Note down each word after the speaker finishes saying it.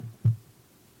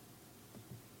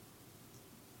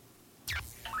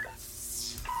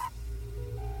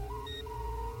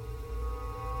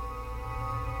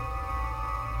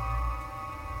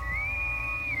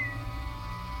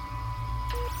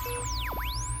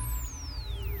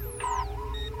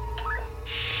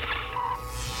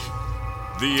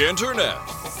The Internet.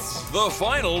 The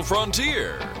final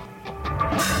frontier.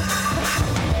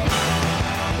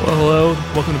 Well, hello.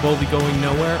 Welcome to Boldly Going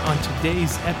Nowhere. On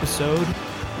today's episode,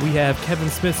 we have Kevin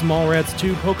Smith's Mallrats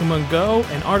 2, Pokemon Go,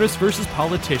 and Artists vs.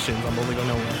 Politicians on Boldly Going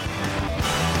Nowhere.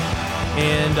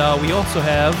 And we also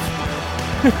have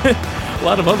a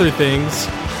lot of other things.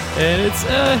 And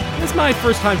it's my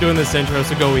first time doing this intro,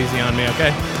 so go easy on me,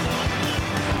 okay?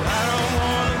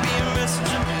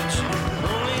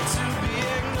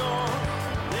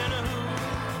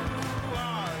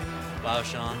 Wow,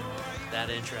 Sean, that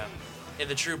intro. In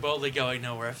the true Boldly Going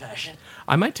Nowhere fashion.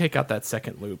 I might take out that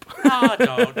second loop. Oh,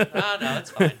 don't. Oh, no, it's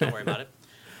fine. Don't worry about it.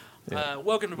 Yeah.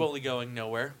 Welcome to Boldly Going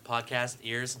Nowhere. Podcast,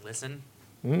 ears, listen.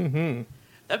 Mm-hmm.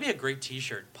 That'd be a great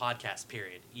t-shirt. Podcast,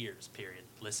 period. Ears, period.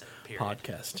 Listen, period.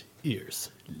 Podcast,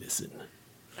 ears, listen.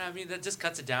 I mean, that just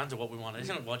cuts it down to what we want.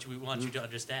 We want you to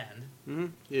understand. Mm-hmm.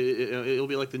 It'll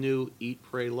be like the new Eat,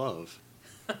 Pray, Love.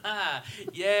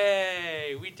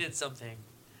 Yay! We did something.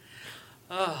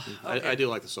 Oh, okay. I do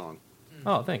like the song.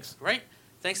 Oh, thanks. Right?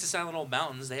 Thanks to Silent Old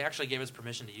Mountains, they actually gave us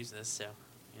permission to use this, so,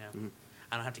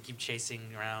 I don't have to keep chasing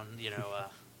around,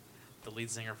 the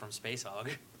lead singer from Space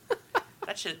Hog.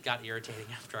 That shit got irritating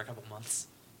after a couple months.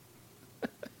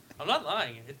 I'm not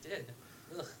lying. It did.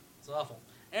 Ugh, it's awful.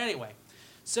 Anyway,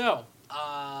 so,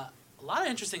 a lot of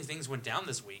interesting things went down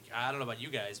this week. I don't know about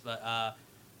you guys, but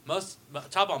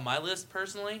top on my list,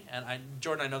 personally, and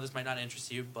Jordan, I know this might not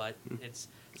interest you, but it's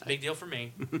a big deal for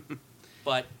me.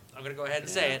 But I'm going to go ahead and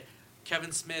say it.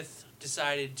 Kevin Smith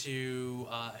decided to,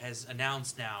 has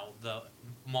announced now the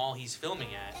mall he's filming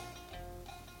at.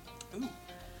 Ooh,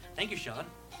 thank you, Sean.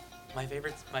 My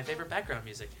favorite background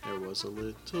music. There was a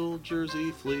little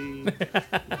Jersey flea.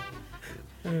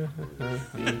 Yeah.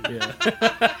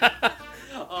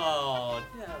 Oh,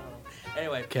 no.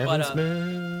 Anyway, Kevin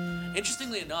Smith.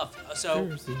 Interestingly enough,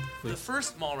 so the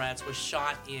first Mallrats was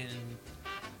shot in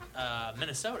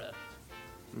Minnesota,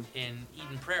 in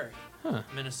Eden Prairie,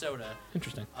 Minnesota.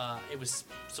 Interesting. It was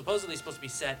supposedly supposed to be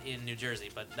set in New Jersey,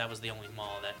 but that was the only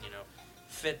mall that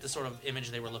fit the sort of image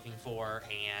they were looking for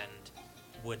and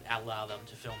would allow them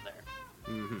to film there.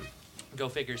 Mm-hmm. Go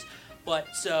figures.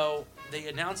 But so they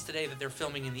announced today that they're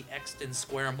filming in the Exton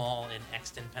Square Mall in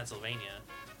Exton, Pennsylvania,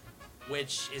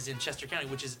 which is in Chester County,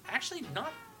 which is actually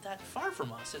not that far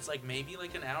from us. It's like maybe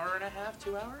like an hour and a half,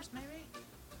 2 hours, maybe.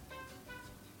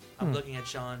 I'm looking at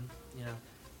Sean,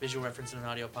 visual reference in an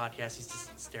audio podcast. He's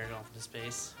just staring off into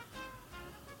space.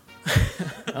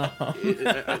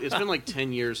 It's been like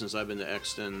 10 years since I've been to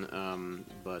Exton,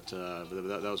 but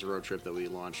that was a road trip that we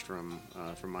launched from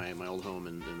my old home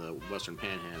in the Western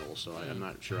Panhandle. So I'm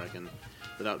not sure I can,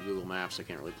 without Google Maps, I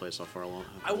can't really place how far along.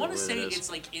 I want to say it's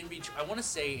like in between. I want to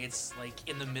say it's like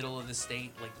in the middle of the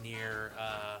state, like near,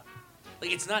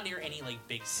 like it's not near any like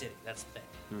big city. That's the thing.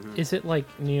 Mm-hmm. Is it like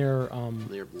near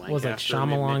was like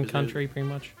Shyamalan country, pretty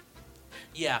much?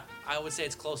 Yeah, I would say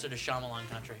it's closer to Shyamalan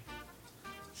country.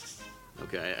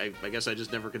 Okay, I guess I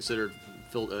just never considered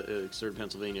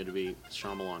Pennsylvania to be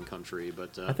Shyamalan country,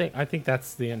 but I think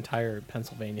that's the entire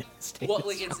Pennsylvania state. Well,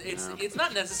 like it's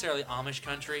not necessarily Amish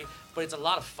country, but it's a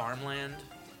lot of farmland.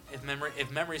 If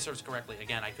memory serves correctly,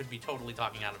 again, I could be totally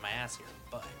talking out of my ass here,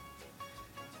 but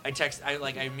I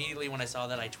immediately when I saw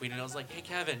that I tweeted. I was like, "Hey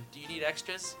Kevin, do you need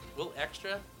extras? Well,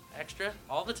 extra,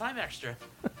 all the time, extra,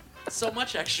 so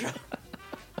much extra."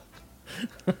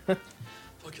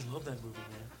 Fucking love that movie,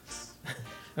 man.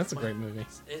 That's a great movie.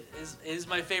 It is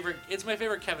my favorite. It's my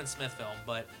favorite Kevin Smith film,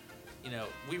 but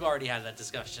we've already had that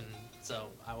discussion, so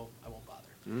I won't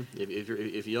bother.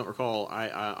 If you don't recall,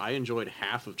 I enjoyed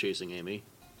half of Chasing Amy.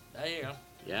 There you go.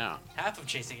 Yeah. Half of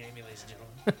Chasing Amy, ladies and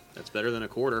gentlemen. That's better than a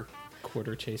quarter.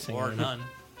 Quarter Chasing or Amy. None.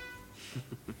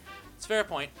 It's a fair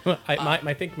point. Well,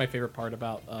 I think my favorite part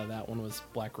about that one was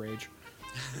Black Rage.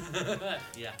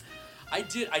 Yeah, I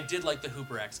did like the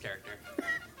Hooper X character.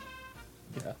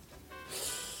 Yeah.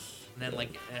 And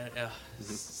then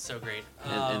so great.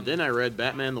 And then I read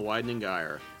Batman: The Widening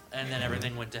Gyre. And then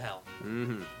everything went to hell.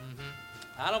 Mm-hmm.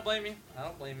 Mm-hmm. I don't blame you.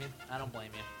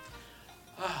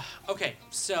 Okay,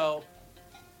 so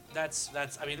that's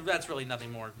really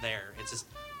nothing more there. It's just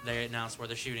they announced where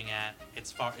they're shooting at.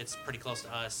 It's pretty close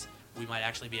to us. We might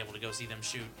actually be able to go see them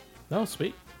shoot. Oh,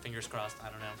 sweet. Fingers crossed. I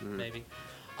don't know. Maybe.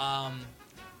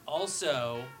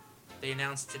 Also, they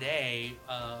announced today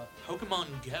Pokemon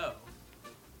Go.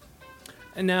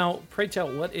 And now, pray tell,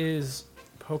 what is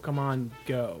Pokemon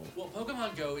Go? Well,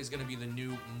 Pokemon Go is going to be the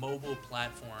new mobile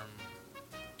platform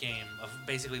game, of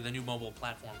basically the new mobile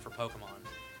platform for Pokemon.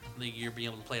 Like, you're being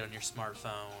able to play it on your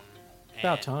smartphone.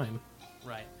 About time.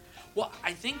 Right. Well,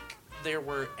 I think there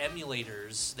were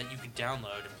emulators that you could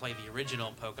download and play the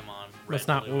original Pokemon. It's Red,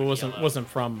 not. Blue, It and Yellow. wasn't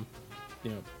from,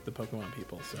 the Pokemon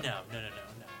people. So. No.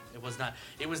 It was not.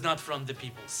 It was not from the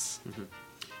peoples.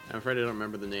 I'm afraid I don't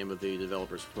remember the name of the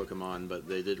developers for Pokemon, but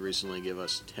they did recently give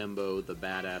us Tembo the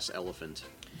Badass Elephant,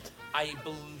 I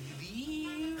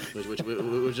believe.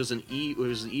 which is an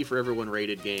E for everyone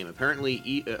rated game.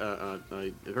 Apparently,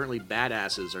 apparently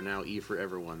badasses are now E for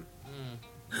everyone.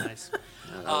 Nice.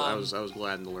 I was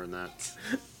glad to learn that.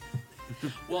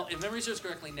 Well, if memory serves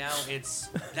correctly, now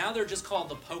they're just called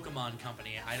the Pokemon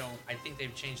Company. I think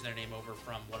they've changed their name over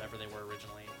from whatever they were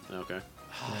originally. Okay.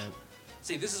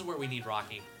 See, this is where we need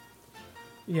Rocky.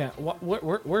 Yeah.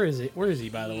 Where is it? Where is he,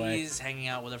 by the way? He's hanging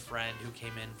out with a friend who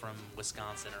came in from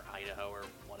Wisconsin or Idaho or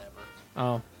whatever.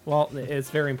 Oh, well, it's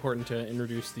very important to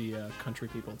introduce the country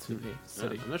people to the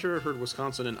city. I'm not sure I've heard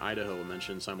Wisconsin and Idaho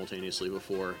mentioned simultaneously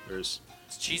before. There's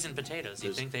It's cheese and potatoes.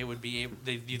 You think they would be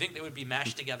you think they would be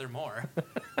mashed together more?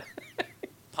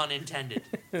 Pun intended.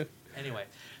 Anyway,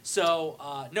 so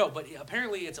no, but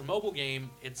apparently it's a mobile game.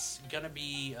 It's gonna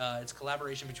be it's a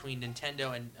collaboration between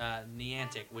Nintendo and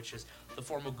Niantic, which is the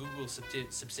former Google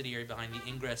subsidiary behind the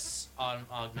Ingress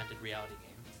augmented reality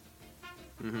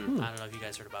game. I don't know if you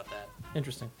guys heard about that.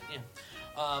 Interesting. Yeah,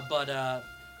 but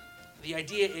the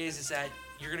idea is that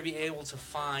you're going to be able to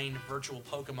find virtual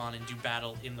Pokemon and do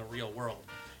battle in the real world.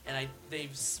 And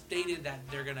they've stated that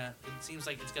they're gonna. It seems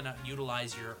like it's gonna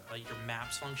utilize your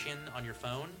maps function on your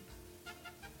phone.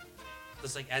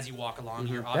 Just like as you walk along,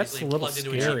 you're obviously a little plugged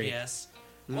into scary. a GPS.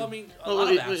 Well, I mean, a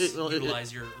lot of apps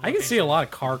utilize your. I can see a lot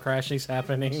of car crashings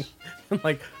happening. I'm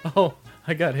like, oh,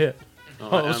 I got hit.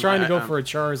 Well, I was trying to go for a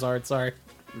Charizard. Sorry.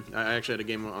 I actually had a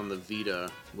game on the Vita,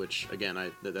 which again,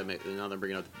 now that I'm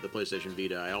bringing up the PlayStation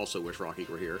Vita, I also wish Rocky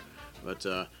were here. But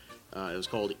it was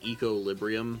called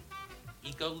Equilibrium.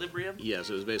 Equilibrium? Yes,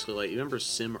 it was basically like, you remember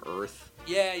Sim Earth?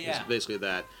 Yeah. It's basically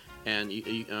that. And if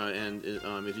you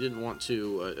didn't want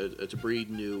to breed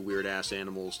new weird ass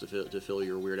animals to fill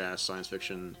your weird ass science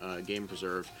fiction game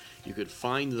preserve, you could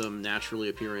find them naturally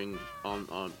appearing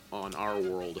on our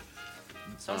world.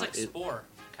 Sounds like Spore,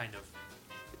 kind of.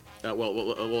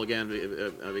 Well, again,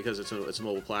 because it's a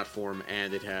mobile platform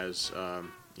and it has a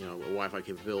Wi-Fi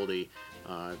capability.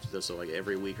 So like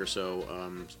every week or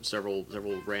so, several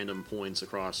random points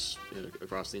across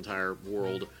the entire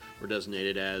world were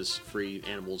designated as free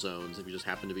animal zones. If you just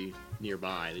happen to be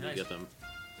nearby, then you get them.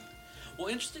 Well,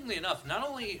 interestingly enough, not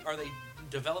only are they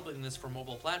developing this for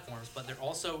mobile platforms, but they're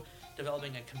also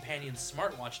developing a companion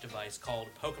smartwatch device called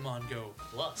Pokemon Go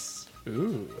Plus.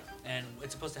 Ooh. And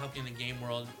it's supposed to help you in the game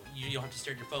world. You don't have to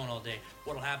stare at your phone all day.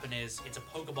 What'll happen is it's a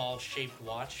Pokeball-shaped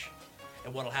watch.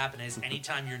 And what'll happen is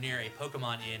anytime you're near a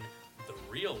Pokemon in the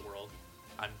real world,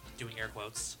 I'm doing air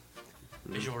quotes,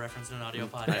 visual reference in an audio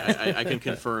podcast. I can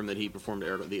confirm that he performed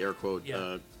the air quote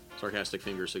sarcastic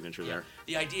finger signature there.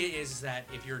 The idea is that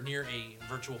if you're near a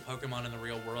virtual Pokemon in the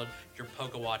real world, your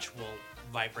Pokewatch will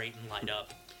vibrate and light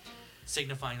up,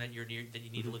 signifying that you're near, that you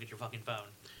need to look at your fucking phone.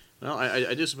 Well,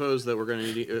 I do suppose that we're going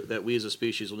to need, that we as a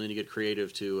species will need to get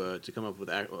creative to come up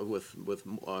with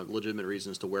legitimate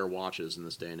reasons to wear watches in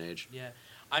this day and age. Yeah,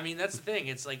 I mean that's the thing.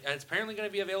 It's like it's apparently going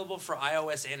to be available for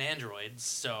iOS and Android.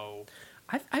 So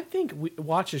I think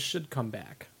watches should come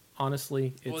back.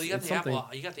 Honestly, well, you got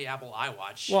the Apple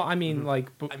iWatch. Well, I mean,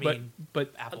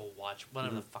 but Apple Watch,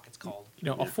 whatever the fuck it's called.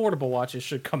 Affordable watches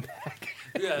should come back.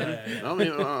 Yeah. I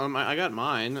mean, I got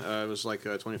mine. It was like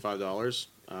 $25.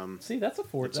 See, that's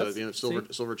affordable. So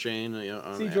silver chain,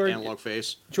 Jordan, analog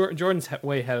face. Jordan's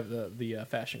way ahead of the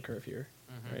fashion curve here.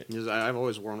 Mm-hmm. Right? Because I've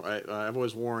always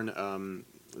worn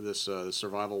this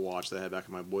survival watch that I had back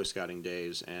in my Boy Scouting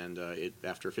days, and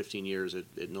after 15 years,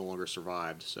 it no longer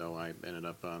survived. So I ended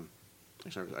up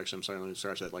actually I'm sorry, let me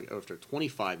scratch that. Like after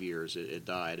 25 years, it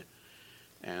died,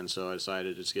 and so I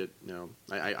decided to just get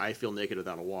I feel naked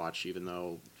without a watch, even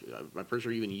though I'm pretty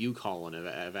sure even you, Colin,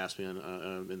 have asked me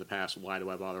in the past, why do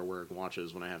I bother wearing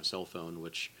watches when I have a cell phone,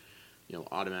 which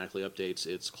automatically updates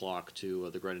its clock to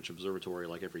the Greenwich Observatory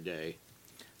like every day.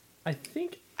 I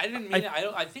think I didn't mean it.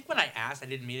 I think when I asked, I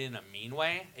didn't mean it in a mean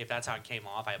way. If that's how it came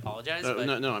off, I apologize. But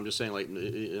No, I'm just saying, like,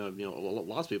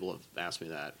 lots of people have asked me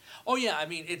that. Oh yeah, I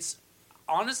mean, it's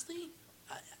honestly,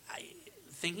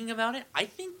 thinking about it, I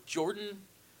think Jordan.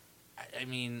 I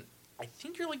mean, I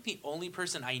think you're like the only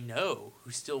person I know who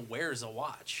still wears a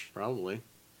watch. Probably.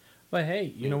 But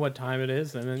hey, you know what time it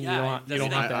is, and then you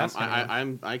don't have to ask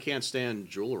anyone. I can't stand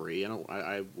jewelry.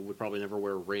 I would probably never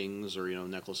wear rings or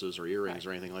necklaces or earrings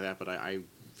or anything like that. But I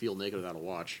feel naked without a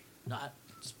watch.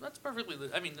 That's perfectly.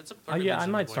 I mean, that's a. Perfectly Yeah, I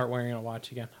might point. start wearing a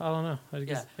watch again. I don't know. I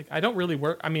guess, I don't really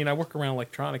work. I mean, I work around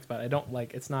electronics, but I don't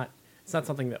it's not It's not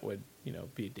something that would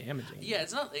be damaging. Yeah,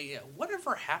 it's not.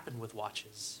 Whatever happened with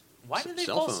watches? Why did they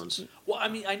cell phones? Well, I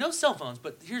mean, I know cell phones,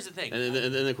 but here's the thing. And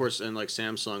then of course, like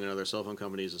Samsung and other cell phone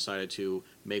companies decided to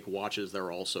make watches that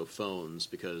are also phones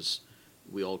because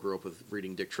we all grew up with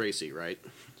reading Dick Tracy, right?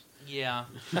 Yeah.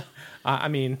 I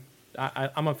mean,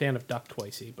 I'm a fan of Duck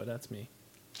Twicy, but that's me.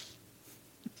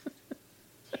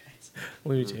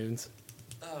 Looney Tunes.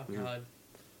 Oh God.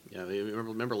 Yeah,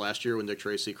 remember last year when Dick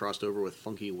Tracy crossed over with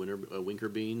Funky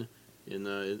Winkerbean in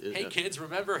Hey kids,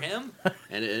 remember him?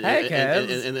 And Hey,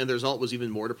 kids. and the result was even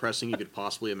more depressing you could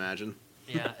possibly imagine.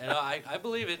 Yeah, and I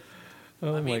believe it.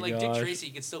 Oh I mean, my like gosh. Dick Tracy,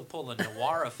 you could still pull the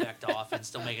noir effect off and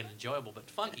still make it enjoyable. But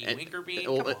Funky Winkerbean,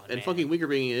 come on, man. Funky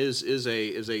Winkerbean is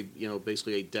a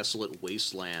basically a desolate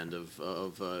wasteland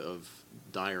of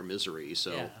dire misery.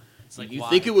 So Yeah. It's like, you why?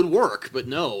 think it would work, but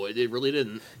no, it really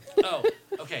didn't. Oh,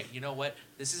 okay. You know what?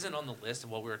 This isn't on the list of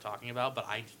what we were talking about, but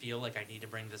I feel like I need to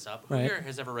bring this up. Who Right. here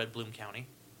has ever read Bloom County?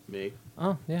 Me?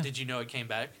 Oh yeah. Did you know it came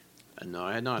back? No,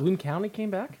 I had not. Bloom County came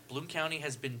back. Bloom County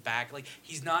has been back. Like,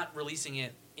 he's not releasing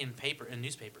it in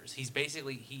newspapers. He's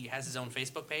basically, he has his own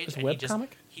Facebook page. Just a and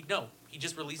he webcomic? he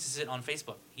just releases it on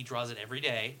Facebook. He draws it every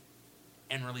day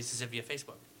and releases it via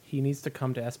Facebook. He needs to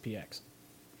come to SPX.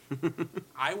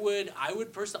 I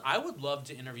would love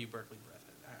to interview Berkeley Breathed.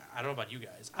 I don't know about you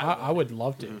guys. I would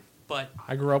love to. But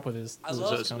I grew up with his. I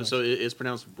love- So it's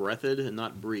pronounced breathed and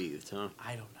not breathed, huh?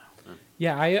 I don't know.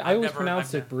 Yeah, I always never-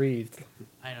 pronounced I've it breathed.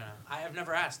 I don't know. I've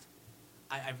never asked.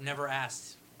 I've never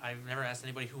asked. I've never asked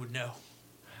anybody who would know.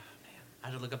 I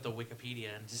had to look up the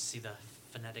Wikipedia and just see the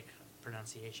phonetic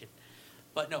pronunciation.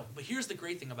 But no, but here's the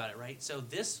great thing about it, right? So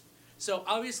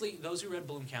obviously those who read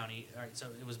Bloom County, all right, so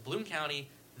it was Bloom County,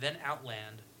 then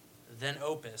Outland, then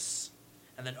Opus,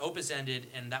 and then Opus ended,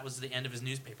 and that was the end of his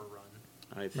newspaper run.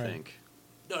 I think.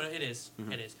 No, it is.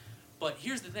 Mhm. It is. But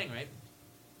here's the thing, right?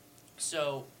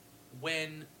 So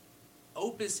when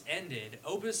Opus ended,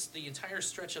 the entire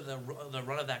stretch of the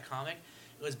run of that comic,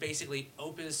 it was basically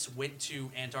Opus went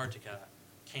to Antarctica,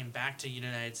 came back to the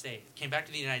United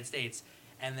States,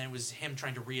 and then it was him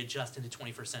trying to readjust into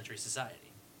 21st century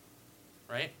society.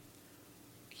 Right?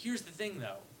 Here's the thing,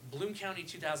 though. Bloom County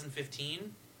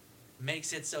 2015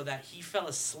 makes it so that he fell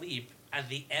asleep at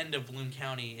the end of Bloom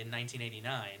County in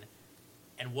 1989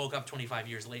 and woke up 25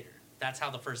 years later. That's how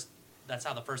the first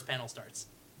panel starts.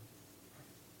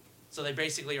 So they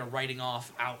basically are writing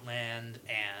off Outland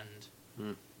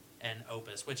and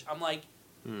Opus, which I'm like,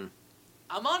 I'm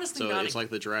honestly So not. it's like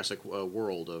the Jurassic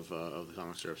World of the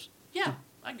comic strips. Yeah,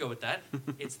 I'd go with that.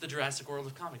 It's the Jurassic World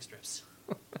of comic strips.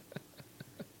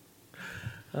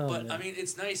 Oh, But, man. I mean,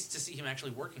 it's nice to see him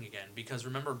actually working again, because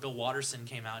remember Bill Watterson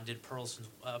came out and did Pearls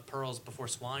Before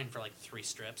Swine for like 3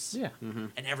 strips. Yeah.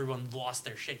 And everyone lost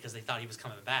their shit because they thought he was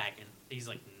coming back, and he's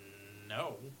like,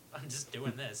 no, I'm just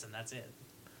doing this, and that's it.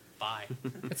 Bye.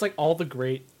 It's like all the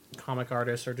great comic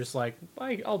artists are just like,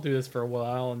 I'll do this for a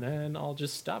while and then I'll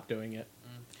just stop doing it.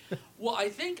 Well, I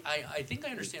think I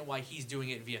understand why he's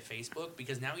doing it via Facebook,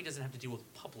 because now he doesn't have to deal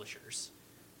with publishers.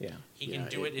 Yeah. He can Yeah,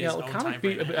 do it in yeah, his well, own comic time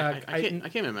be- frame. I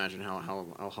can't imagine how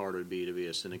hard it would be to be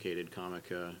a syndicated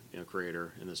comic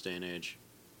creator in this day and age.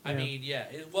 I Yeah. mean, yeah.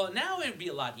 Well, now it'd be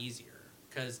a lot easier,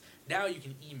 because now you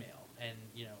can email, and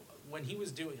when he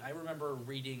was doing, I remember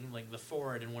reading like the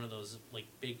forward in one of those like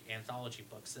big anthology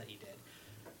books that he did,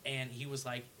 and he was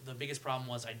like, the biggest problem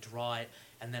was I'd draw it,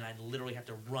 and then I'd literally have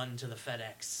to run to the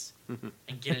FedEx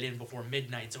and get it in before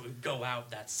midnight, so it would go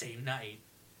out that same night.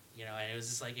 And it was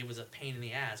just like, it was a pain in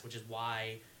the ass, which is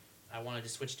why I wanted to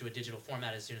switch to a digital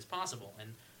format as soon as possible.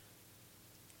 And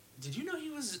did you know he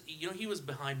was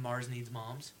behind Mars Needs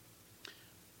Moms?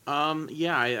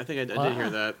 Yeah, I think I did hear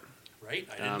that. Right?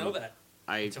 I didn't know that.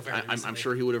 Until fairly I'm recently.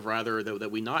 sure he would have rather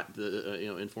that we not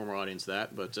inform our audience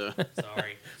that, but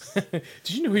Sorry. Did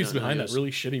you know he was No, behind no, that it was-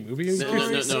 really shitty movie? he No,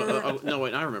 did? no,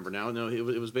 wait, I remember now. No, it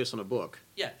was based on a book.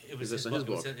 Yeah, it was Is his this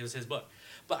book. his book? It was his book.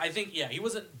 But I think, he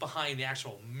wasn't behind the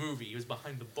actual movie. He was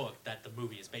behind the book that the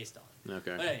movie is based on.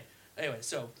 Okay. But anyway,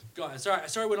 so go on. Sorry,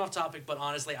 I went off topic, but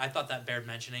honestly, I thought that bared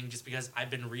mentioning just because I've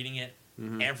been reading it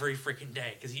every freaking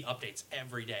day, because he updates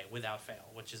every day without fail,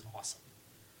 which is awesome.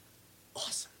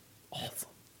 Awesome.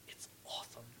 It's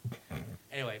awesome.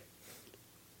 Anyway,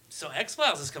 so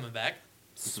X-Files is coming back.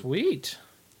 Sweet.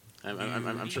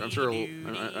 I'm sure.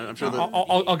 that,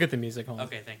 I'll get the music on.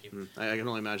 Okay, thank you. I can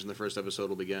only imagine the first episode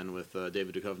will begin with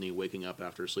David Duchovny waking up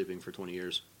after sleeping for 20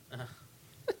 years.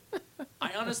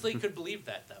 I honestly could believe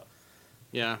that, though.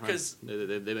 Yeah, 'Cause-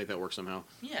 they make that work somehow.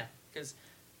 Yeah, because,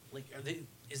 like,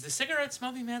 is the cigarette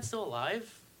smoking man still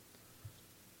alive?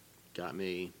 Got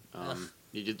me.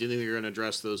 Do you think they're going to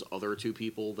address those other two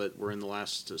people that were in the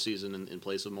last season in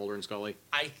place of Mulder and Scully?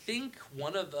 I think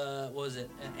one of what was it,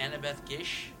 Annabeth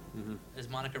Gish as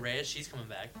Monica Reyes. She's coming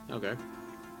back. Okay,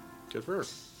 good for her.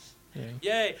 Yeah.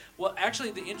 Yay! Well,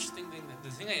 actually, the interesting thing, the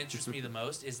thing that interests me the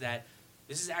most is that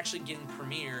this is actually getting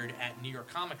premiered at New York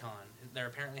Comic Con. They're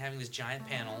apparently having this giant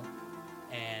panel,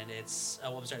 and it's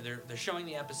I'm sorry, they're showing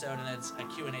the episode, and it's a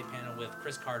Q&A panel with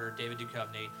Chris Carter, David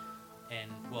Duchovny,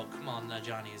 and well, come on,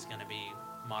 Johnny is going to be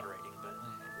moderating, but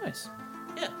Nice.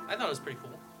 yeah, I thought it was pretty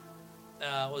cool.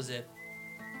 What was it?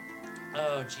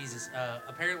 Oh Jesus!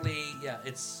 Apparently, yeah,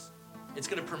 it's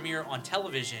going to premiere on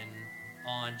television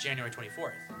on January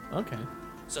 24th. Okay.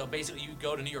 So basically, you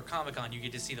go to New York Comic Con, you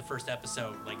get to see the first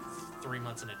episode like 3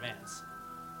 months in advance.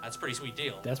 That's a pretty sweet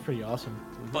deal. That's pretty awesome.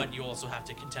 But you also have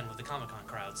to contend with the Comic Con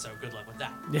crowd, so good luck with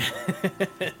that. Yeah.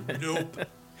 Nope.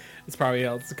 It's probably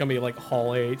it's gonna be like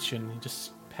Hall H and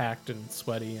just packed and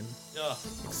sweaty and Ugh.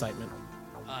 excitement.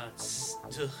 This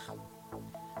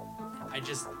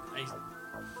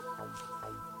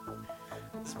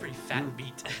is a pretty fat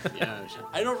beat. Yeah.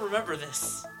 I don't remember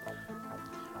this.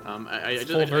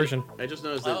 Full version. I just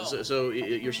noticed that. So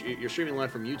you're streaming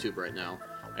live from YouTube right now.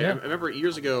 Yeah. I remember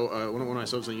years ago, one of my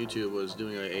subs on YouTube was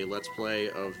doing a Let's Play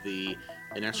of the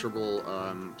inexorable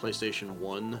PlayStation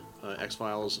 1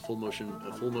 X-Files full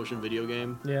motion video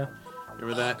game. Yeah.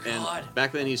 Remember that? Oh, God. And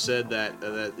back then he said that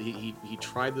he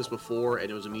tried this before and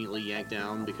it was immediately yanked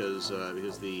down because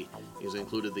it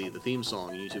included the theme song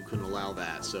and YouTube couldn't allow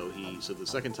that. So the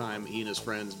second time he and his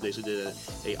friends basically did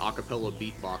a acapella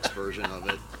beatbox version of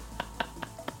it.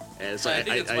 And so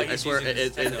I swear, and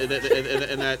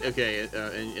that okay,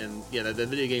 and yeah, that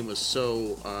video game was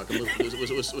so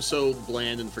was so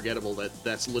bland and forgettable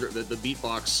that's literally the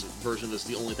beatbox version is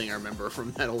the only thing I remember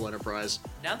from that whole enterprise.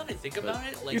 Now that I think about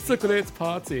it, like You took it's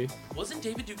party. wasn't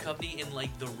David Duchovny in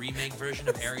like the remake version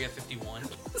of Area 51?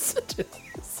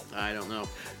 I don't know.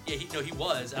 Yeah, he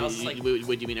was. I was like, Wait,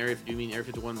 do you mean Area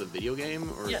 51, the video game,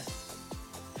 or yeah.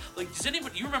 Like, does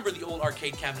anybody you remember the old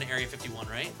arcade cabinet Area 51,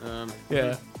 right?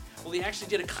 Yeah. Well, they actually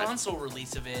did a console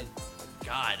release of it.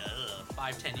 God,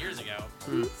 5-10 years ago.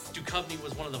 Duchovny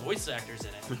was one of the voice actors in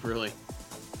it. Really?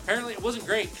 Apparently, it wasn't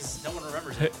great because no one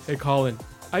remembers Hey, it. hey, Colin.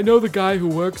 I know the guy who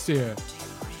works here.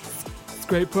 It's a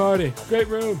great party. Great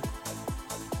room.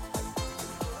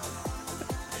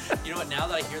 You know what? Now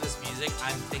that I hear this music,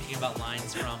 I'm thinking about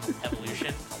lines from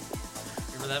Evolution.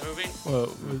 Remember that movie?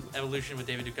 Whoa. Evolution with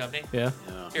David Duchovny. Yeah.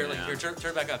 Here, turn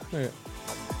it back up. Okay.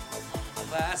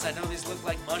 Class, I know these look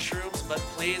like mushrooms, but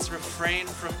please refrain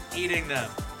from eating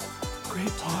them. Great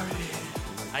party.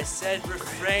 I said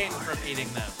refrain from eating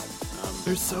them.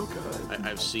 They're so good.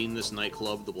 I've seen this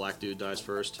nightclub. The black dude dies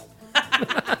first.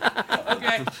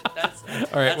 Okay, that's All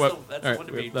right. that's What? that's All the one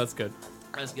to right. beat. That's good.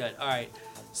 That's good. All right.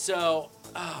 So,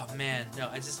 oh man, no,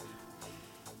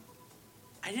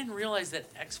 I didn't realize that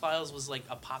X-Files was like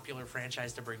a popular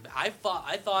franchise to bring back. I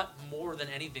thought more than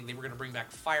anything they were going to bring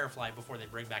back Firefly before they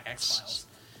bring back X-Files.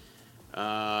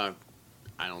 I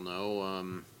don't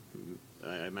know.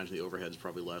 I imagine the overhead's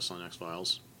probably less on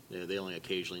X-Files. They only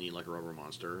occasionally need like a rubber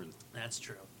monster. That's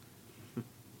true.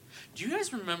 Do you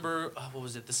guys remember what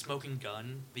was it? The smoking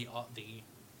gun?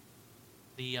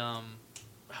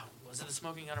 Was it the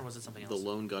smoking gun or was it something else? The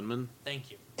Lone Gunman.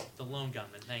 Thank you. The Lone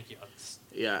Gunman. Thank you.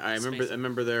 Yeah, I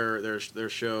remember their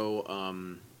show. I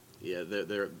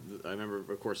remember,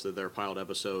 of course, that their pilot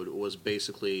episode was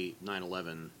basically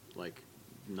 9/11, like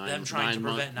Them trying to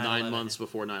prevent 9/11. 9 months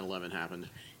before 9/11 happened.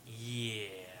 Yeah.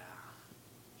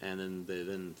 And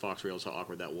then Fox realized how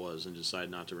awkward that was and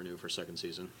decided not to renew for a second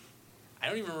season. I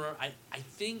don't even remember. I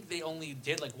think they only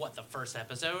did like the first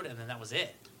episode, and then that was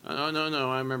it.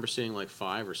 No. I remember seeing like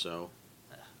 5 or so.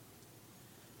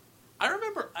 I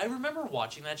remember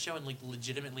watching that show and like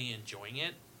legitimately enjoying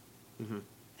it. Mm-hmm.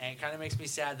 And it kind of makes me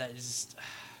sad that it's just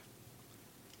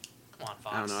come on,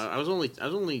 Fox. I don't know. I was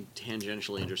only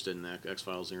tangentially interested in the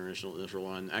X-Files, the initial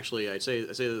one. Actually, I'd say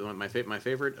that my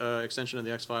favorite extension of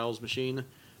the X-Files machine,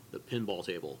 the pinball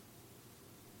table.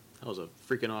 That was a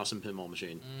freaking awesome pinball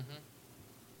machine. Mm-hmm.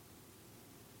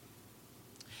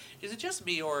 Is it just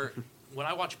me, or when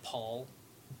I watch Paul,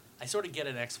 I sort of get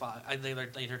an X-Files.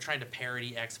 They're trying to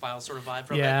parody X-Files sort of vibe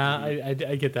from it. Yeah, I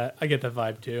get that. I get that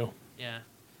vibe too. Yeah.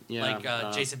 Yeah,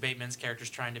 Like Jason Bateman's character's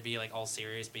trying to be like all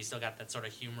serious, but he's still got that sort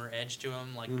of humor edge to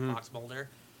him, like Fox Mulder.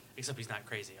 Except he's not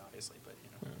crazy, obviously. But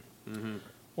Mm-hmm.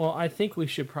 Well, I think we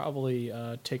should probably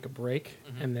take a break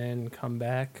and then come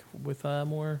back with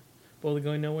more Boldly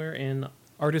Going Nowhere and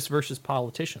Artists versus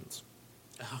Politicians.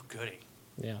 Oh, goody.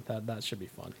 Yeah, that should be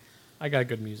fun. I got a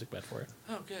good music bed for it.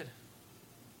 Oh, good.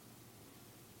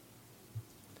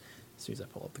 As soon as I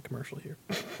pull up the commercial here.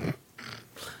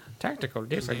 Tactical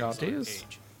difficulties.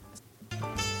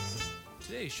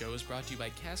 Today's show is brought to you by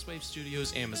Castwave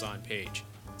Studios' Amazon page.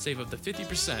 Save up to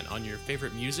 50% on your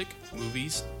favorite music,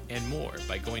 movies, and more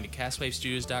by going to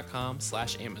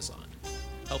castwavestudios.com/Amazon.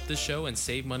 Help this show and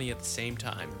save money at the same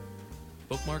time.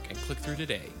 Bookmark and click through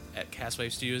today at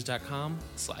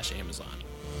castwavestudios.com/Amazon.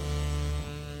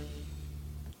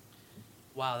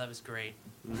 Wow, that was great.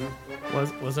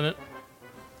 Wasn't it?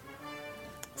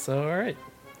 So, all right.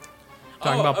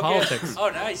 Talking about okay. politics. Oh,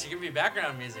 nice. You're giving me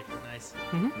background music. Nice.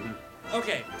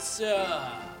 Okay, so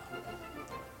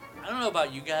I don't know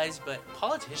about you guys, but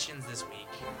politicians this week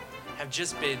have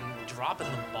just been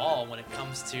dropping the ball when it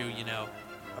comes to,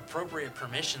 appropriate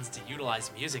permissions to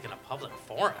utilize music in a public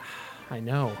forum. I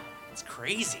know. It's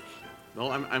crazy.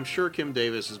 Well, I'm sure Kim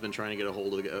Davis has been trying to get a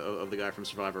hold of the guy from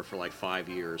Survivor for like 5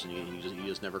 years, and he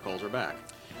just never calls her back.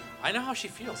 I know how she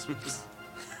feels.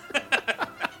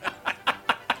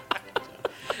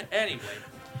 Anyway,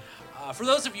 for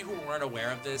those of you who weren't aware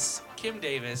of this, Kim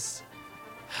Davis...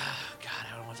 God,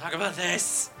 I don't want to talk about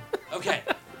this. Okay,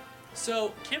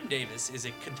 so Kim Davis is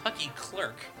a Kentucky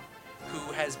clerk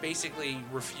who has basically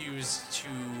refused to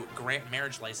grant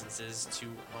marriage licenses to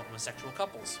homosexual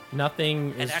couples.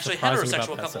 Nothing and is actually surprising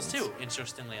heterosexual about that couples sentence. too,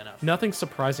 interestingly enough. Nothing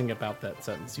surprising about that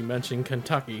sentence. You mentioned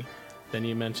Kentucky, then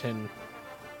you mention,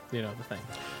 the thing.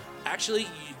 Actually,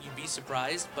 you'd be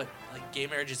surprised, but like gay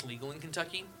marriage is legal in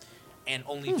Kentucky, and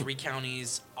only three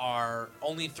counties are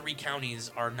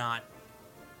not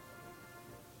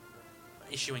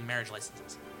issuing marriage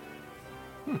licenses.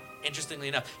 Interestingly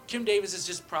enough, Kim Davis is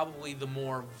just probably the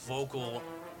more vocal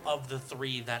of the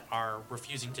three that are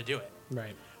refusing to do it.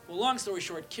 Right. Well, long story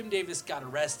short, Kim Davis got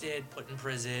arrested, put in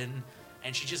prison,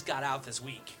 and she just got out this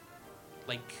week.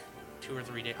 Like 2 or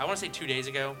 3 days. I want to say 2 days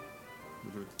ago.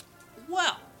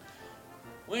 Well,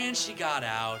 when she got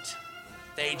out,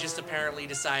 they just apparently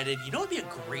decided, you know what would be a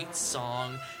great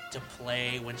song to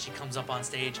play when she comes up on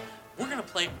stage? We're going to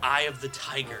play Eye of the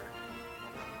Tiger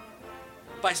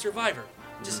by Survivor.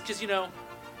 Just because,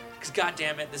 because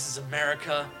goddamn it, this is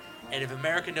America, and if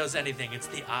America knows anything, it's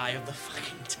the eye of the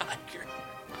fucking tiger.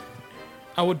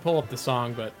 I would pull up the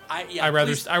song, but please I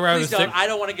rather don't. I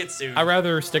don't want to get sued. I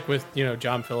rather stick with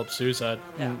John Philip Sousa.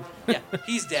 Yeah,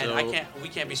 he's dead. We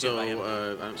can't be sued by him.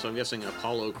 So I'm guessing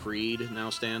Apollo Creed now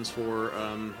stands for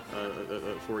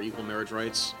equal marriage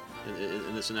rights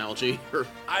in this analogy.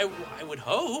 I would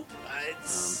hope.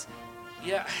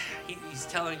 Yeah, he's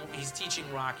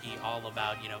teaching Rocky all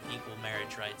about equal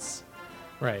marriage rights.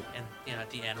 Right. And at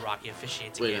the end, Rocky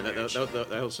officiates a Wait, gay marriage.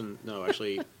 that was I'm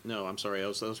sorry. That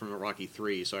was from Rocky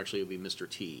 3. So actually, it would be Mr.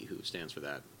 T who stands for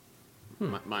that.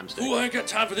 My mistake. Ooh, I ain't got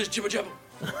time for this jibba jabba.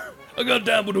 I got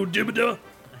time for no jibba jabba.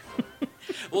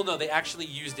 Well, no, they actually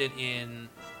used it in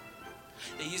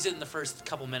the first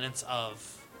couple minutes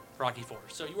of Rocky 4.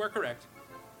 So you are correct.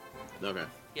 Okay.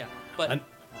 Yeah, but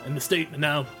And the state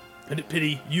now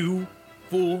pity you,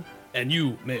 fool, and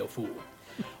you, male fool.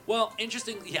 well,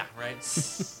 interesting. Yeah, right.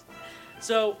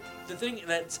 So the thing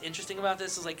that's interesting about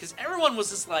this is because everyone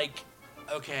was just like,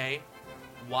 okay,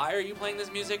 why are you playing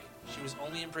this music? She was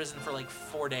only in prison for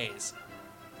 4 days,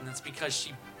 and that's because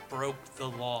she broke the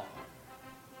law.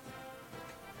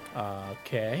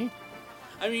 Okay.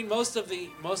 I mean, most of the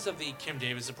Kim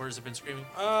Davis supporters have been screaming,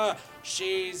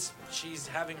 she's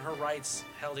having her rights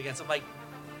held against. I'm like,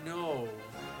 no.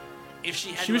 If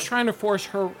she was trying to force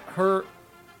her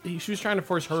she was trying to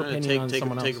force her opinion on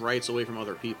someone else. Take rights away from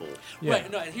other people. Yeah.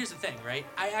 Right. No, and here's the thing, right?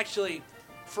 I actually,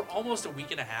 for almost a week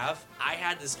and a half, I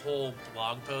had this whole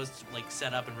blog post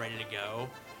set up and ready to go,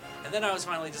 and then I was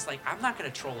finally just like, I'm not gonna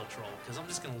troll a troll because I'm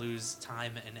just gonna lose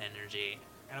time and energy,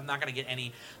 and I'm not gonna get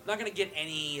any.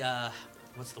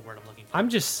 What's the word I'm looking for? I'm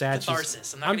just sad.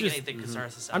 Catharsis. I'm not gonna get anything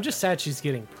catharsis. I'm just sad she's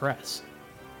getting press.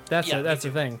 That's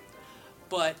the thing.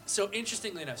 But so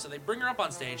interestingly enough, so they bring her up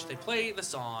on stage, they play the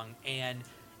song, and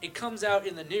it comes out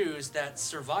in the news that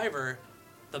Survivor,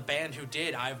 the band who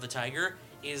did Eye of the Tiger,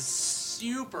 is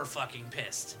super fucking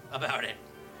pissed about it.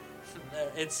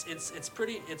 It's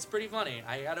pretty funny,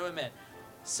 I got to admit.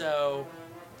 So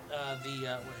here we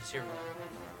go.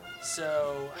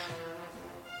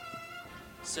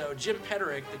 So Jim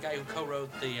Petterick, the guy who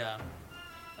co-wrote the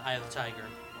Eye of the Tiger,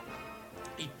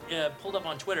 he pulled up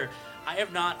on Twitter, I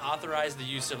have not authorized the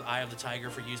use of Eye of the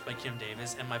Tiger for use by Kim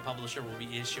Davis, and my publisher will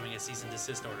be issuing a cease and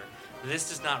desist order. This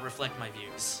does not reflect my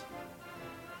views.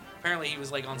 Apparently he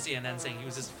was on CNN saying he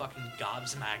was just fucking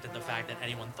gobsmacked at the fact that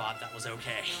anyone thought that was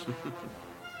okay.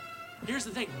 Here's the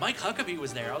thing, Mike Huckabee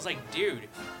was there. I was like, dude,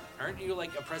 aren't you a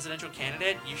presidential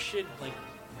candidate? You should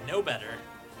know better.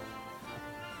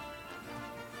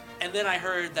 And then I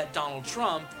heard that Donald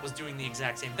Trump was doing the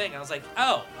exact same thing. I was like,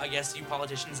 oh, I guess you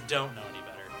politicians don't know any better.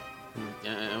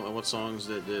 And what songs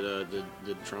did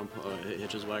Trump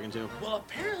hitch his wagon to? Well,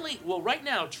 apparently, right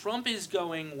now, Trump is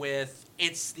going with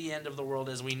 "It's the End of the World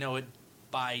as We Know It"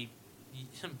 by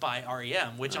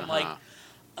R.E.M., which I'm like,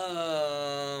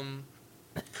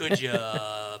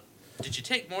 did you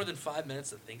take more than 5 minutes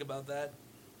to think about that?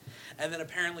 And then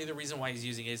apparently the reason why he's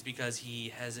using it is because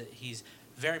he's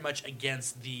very much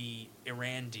against the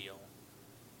Iran deal.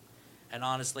 And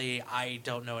honestly, I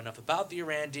don't know enough about the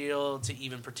Iran deal to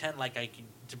even pretend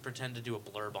to do a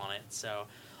blurb on it. So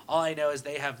all I know is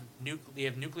they have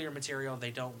nuclear material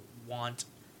they don't want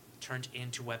turned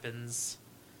into weapons.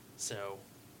 So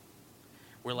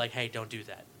we're like, hey, don't do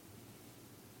that.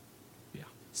 Yeah.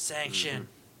 Sanction,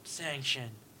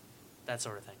 that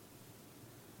sort of thing.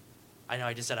 I know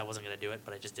I just said I wasn't going to do it,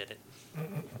 but I just did it.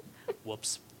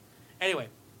 Whoops. Anyway,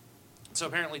 so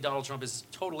apparently Donald Trump is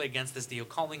totally against this deal,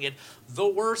 calling it the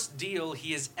worst deal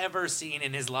he has ever seen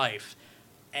in his life.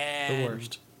 And The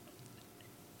worst.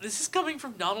 This is coming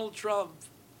from Donald Trump.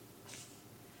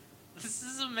 This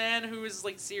is a man who is,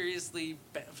 like, seriously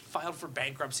filed for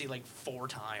bankruptcy, like, 4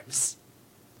 times.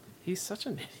 He's such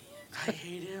an idiot. I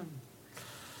hate him.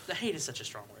 The hate is such a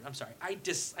strong word. I'm sorry. I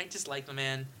dislike the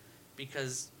man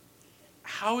because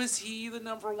how is he the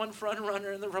number one front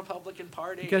runner in the Republican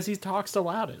Party? Because he talks the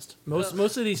loudest.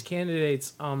 Most of these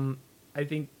candidates, I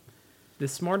think, the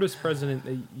smartest president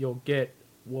that you'll get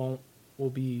will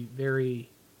be very,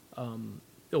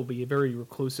 it'll be very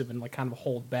reclusive and like kind of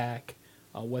hold back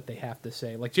what they have to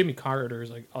say. Like Jimmy Carter is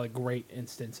like a great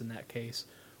instance in that case,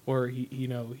 where he's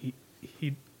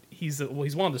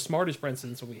one of the smartest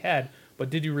presidents we had, but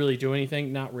did you really do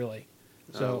anything? Not really.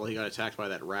 So well, he got attacked by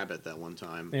that rabbit that one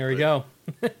time. There we go.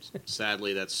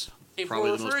 Sadly, that's If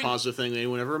probably we're the most referring- positive thing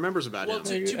anyone ever remembers about Well,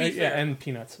 him. to be fair, and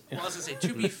peanuts. well, I was going to say,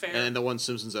 to be fair, And the one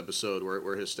Simpsons episode where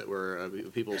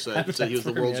people said he was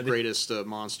the world's Humanity. greatest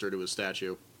monster to his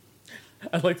statue.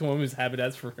 I like the one whose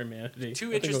Habitats for Humanity. two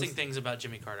I think it interesting was- things about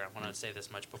Jimmy Carter. I want to say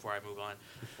this much before I move on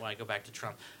when I go back to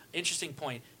Trump. Interesting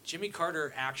point. Jimmy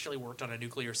Carter actually worked on a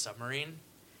nuclear submarine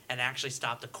and actually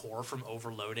stopped a core from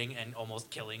overloading and almost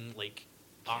killing, like,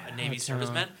 Navy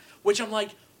servicemen. Which I'm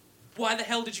like, why the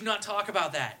hell did you not talk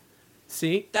about that?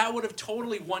 See, That would have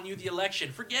totally won you the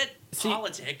election. Forget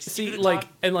politics. You See, could've like,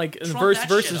 talked- and like Trump versus that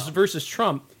versus shit up. versus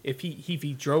Trump, if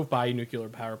he drove by a nuclear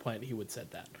power plant, he would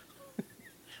said that.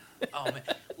 Oh man,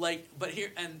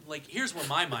 here's where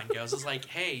my mind goes. Is like,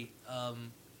 hey,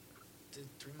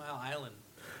 3 Mile Island,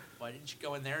 why didn't you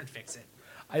go in there and fix it?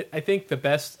 I think the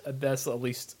best at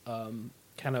least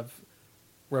kind of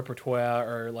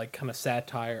repertoire or like kind of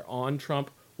satire on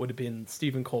Trump would have been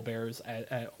Stephen Colbert's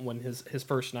when his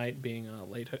first night being a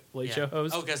late show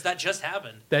host. Oh, because that just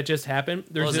happened. That just happened.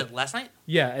 Was it last night?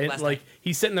 Yeah, and Last like night.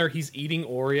 he's sitting there, he's eating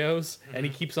Oreos, and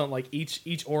he keeps on like each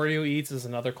Oreo he eats is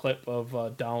another clip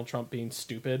of Donald Trump being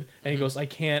stupid, and he goes, "I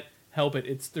can't help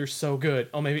it. They're so good.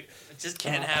 Oh, maybe I just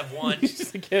can't have one. he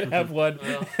just can't have one."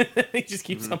 Well. He just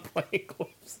keeps on playing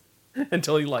clips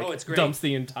until he like it's great. dumps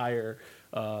the entire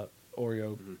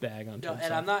Oreo bag onto No,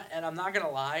 himself. and I'm not gonna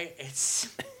lie, it's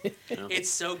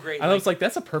so great. I was like,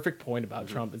 that's a perfect point about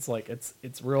Trump. It's like it's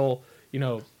real,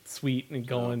 sweet and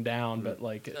going down, but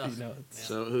like Ugh. it's,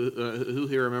 So who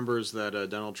here remembers that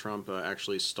Donald Trump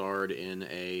actually starred in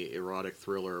a erotic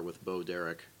thriller with Bo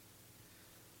Derek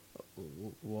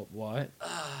what?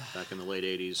 back in the late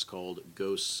 80s called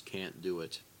Ghosts Can't Do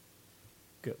It?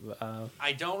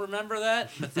 I don't remember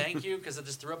that, but thank you because I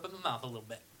just threw up in my mouth a little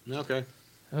bit. Okay.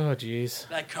 Oh, jeez.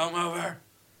 That comb over.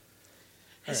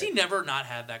 Has he never not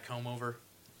had that comb over?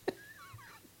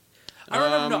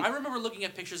 I remember looking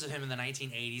at pictures of him in the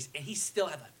 1980s, and he still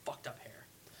had that fucked up hair.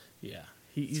 Yeah,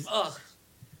 he's Ugh.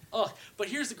 But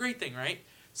here's the great thing, right?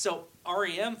 So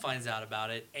R.E.M. finds out about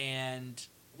it, and,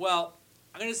 well,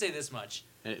 I'm going to say this much.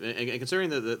 And considering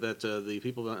that the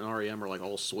people in R.E.M. are like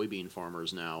all soybean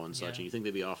farmers now and such, Yeah. and you think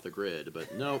they'd be off the grid,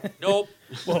 but nope. Nope.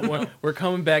 well, we're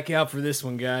coming back out for this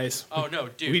one, guys. Oh, no,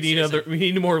 dude. we need seriously. we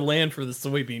need more land for the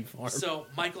soybean farm. So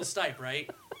Michael Stipe, right?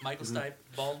 Michael Stipe,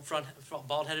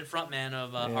 bald-headed frontman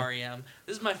of R.E.M.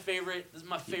 This is my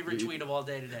favorite tweet of all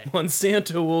day today.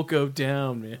 Monsanto will go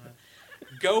down, man.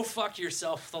 Go fuck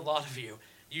yourself, the lot of you.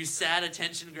 You sad,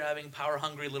 attention-grabbing,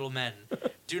 power-hungry little men.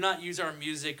 Do not use our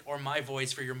music or my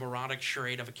voice for your moronic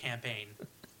charade of a campaign.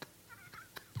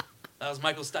 That was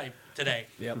Michael Stipe today.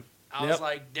 Yep. I was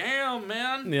like, damn,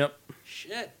 man. Yep.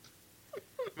 Shit.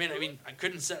 I mean, I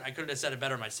couldn't have said it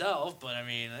better myself, but I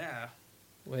mean, yeah.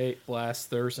 Wait, blast,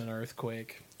 there's an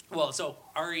earthquake. Well, so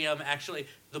R.E.M. actually,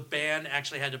 the band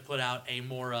actually had to put out a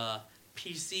more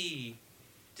PC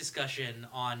discussion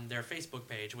on their Facebook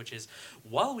page, which is,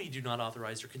 while we do not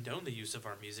authorize or condone the use of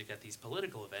our music at these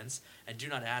political events, and do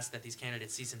not ask that these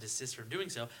candidates cease and desist from doing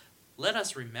so, let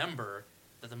us remember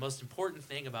that the most important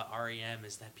thing about R.E.M.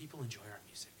 is that people enjoy our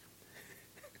music.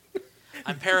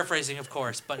 I'm paraphrasing, of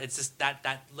course, but it's just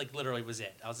that like literally was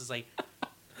it. I was just like,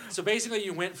 so basically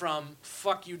you went from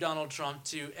 "fuck you, Donald Trump"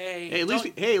 to at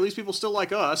least people still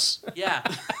like us. Yeah.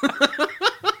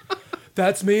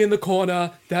 That's me in the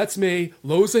corner. That's me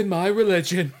losing my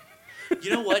religion.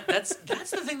 You know what? That's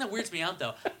the thing that weirds me out,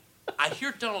 though. I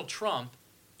hear Donald Trump,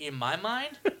 in my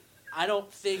mind, I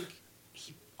don't think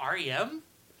R.E.M.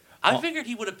 I figured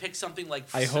he would have picked something like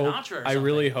Sinatra or something. I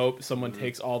really hope someone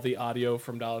takes all the audio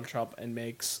from Donald Trump and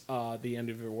makes "The End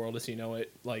of Your World as You Know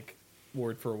It" like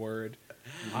word for word.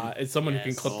 It's someone who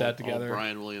can clip that together. All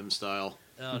Brian Williams style.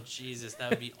 Oh Jesus,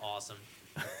 that would be awesome.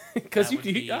 Because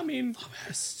I mean, the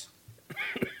best.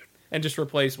 and just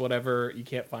replace whatever you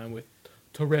can't find with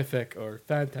terrific or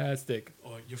fantastic.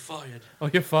 Or you're fired.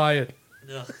 Oh, you're fired.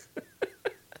 Ugh.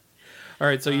 All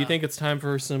right, so you think it's time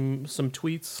for some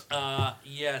tweets?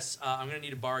 Yes. I'm gonna need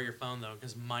to borrow your phone though,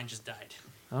 because mine just died.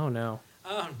 Oh no,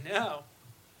 Oh no.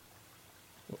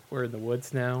 we're in the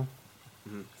woods now.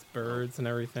 It's birds and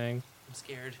everything. I'm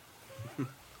scared. I'm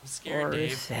scared, Or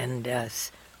Dave. send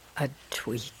us a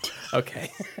tweet.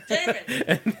 Okay. Damn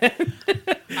it!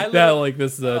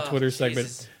 This is a Twitter segment.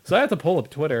 Jesus. So I have to pull up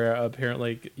Twitter.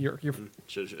 Apparently, you're it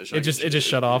just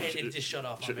shut off. It just shut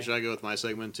off on me. Should I go with my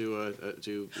segment to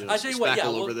I tell you what, yeah,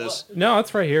 over this? No,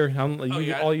 it's right here.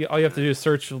 yeah? All you have to do is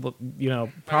search.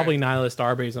 Probably Nihilist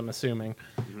Arby's. I'm assuming.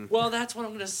 Well, that's what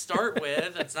I'm going to start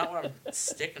with. That's not what I'm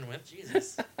sticking with.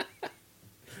 Jesus.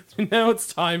 Now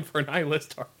it's time for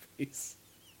Nihilist Arby's.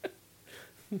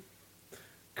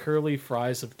 Curly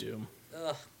fries of doom.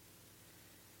 Ugh.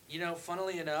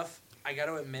 Funnily enough, I got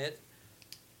to admit,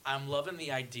 I'm loving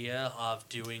the idea of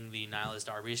doing the Nihilist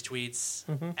Arby's tweets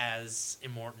as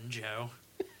Immortan Joe.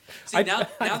 See, now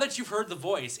that you've heard the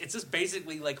voice, it's just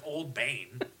basically like old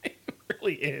Bane. It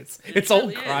really is. It It's really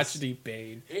old is. crotchety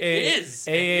Bane. It is. It's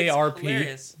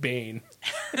hilarious. AARP Bane.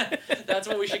 That's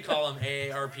what we should call him,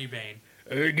 AARP Bane.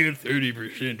 I get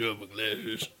 30% off my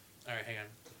glasses. All right, hang on.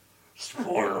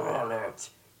 Spoiler alert!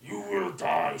 You will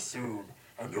die soon,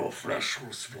 and your flesh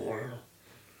will spoil.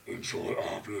 Enjoy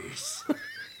Arby's.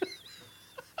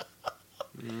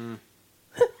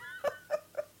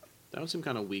 That would seem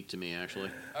kind of weak to me, actually.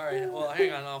 All right, well,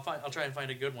 hang on. I'll try and find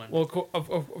a good one. Well,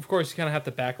 of course, you kind of have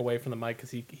to back away from the mic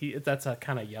because that's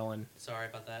kind of yelling. Sorry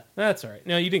about that. That's all right.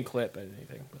 No, you didn't clip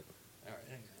anything. But. All right,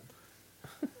 hang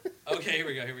on. Okay, here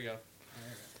we go.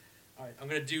 All right, I'm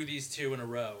going to do these two in a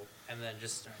row, and then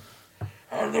just start.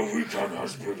 And the weekend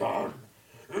has begun.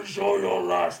 Enjoy your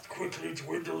last quickly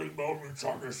dwindling moments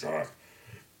on this earth,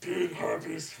 being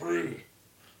herpes-free.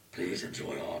 Please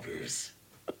enjoy Arby's.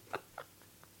 All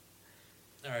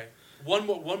right, one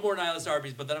more Nihilist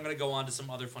Arby's, but then I'm going to go on to some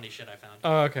other funny shit I found.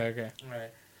 Oh, okay. All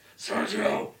right.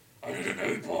 Sergio, I need an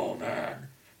 8-ball, man.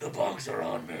 The bugs are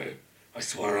on me. I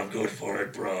swear I'm good for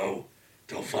it, bro.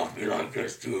 Don't fuck me like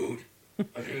this, dude.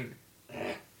 I mean,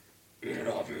 eat it,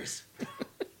 Arby's.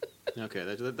 Okay,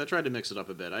 that tried to mix it up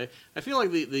a bit. I feel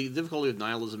like the difficulty with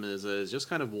nihilism is just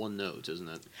kind of one note, isn't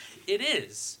it? It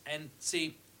is, and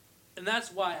see, and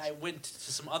that's why I went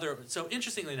to some other. So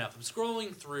interestingly enough, I'm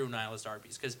scrolling through Nihilist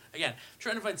Arby's because again, I'm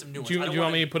trying to find some new ones. Do you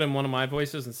want me to put in one of my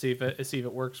voices and see if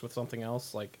it works with something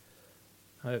else? Like,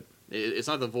 It's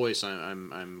not the voice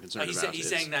I'm concerned about. He's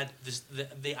saying that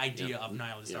the idea of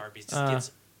Nihilist Arby's just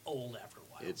gets old after a while.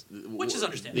 Which is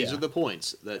understandable. These are the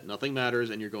points that nothing matters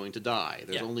and you're going to die.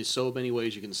 There's only so many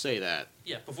ways you can say that.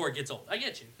 Yeah, before it gets old. I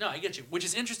get you. No, I get you. Which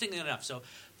is interesting enough. So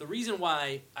the reason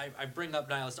why I bring up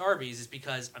Nihilist Arby's is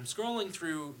because I'm scrolling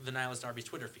through the Nihilist Arby's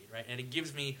Twitter feed, right? And it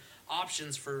gives me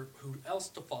options for who else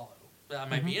to follow that I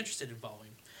might be interested in following.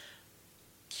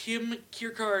 Kim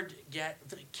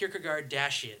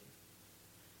Kierkegaard-Dashian.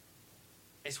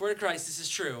 I swear to Christ, this is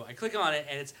true. I click on it,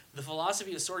 and it's the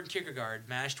philosophy of Soren Kierkegaard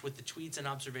mashed with the tweets and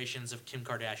observations of Kim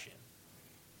Kardashian.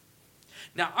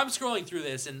 Now, I'm scrolling through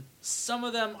this, and some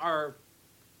of them are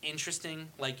interesting,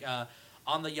 like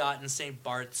on the yacht in St.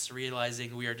 Bart's,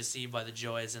 realizing we are deceived by the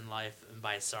joys in life and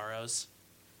by sorrows.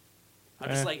 I'm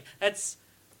just like, that's...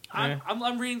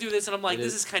 I'm reading through this, and I'm like,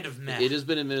 this is kind of meh. It has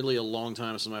been admittedly a long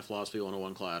time since my philosophy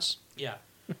 101 class. Yeah,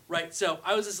 right. So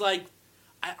I was just like,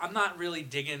 I'm not really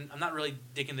digging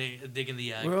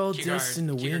the We're all dust in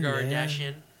the wind,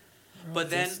 Kierkegaard-Dashian.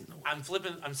 But then I'm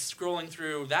scrolling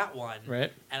through that one,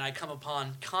 right, and I come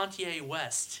upon Kantier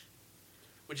West,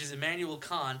 which is Immanuel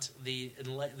Kant, the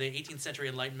 18th century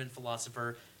Enlightenment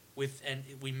philosopher, and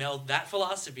we meld that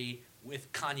philosophy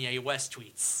with Kanye West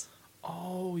tweets.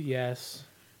 Oh, yes.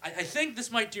 I think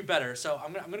this might do better, so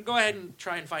I'm gonna go ahead and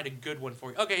try and find a good one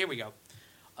for you. Okay, here we go.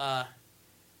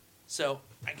 So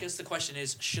I guess the question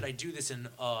is, should I do this in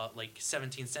like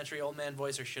 17th century old man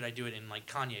voice, or should I do it in like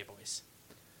Kanye voice?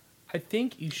 I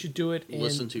think you should do it in...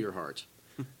 Listen to your heart.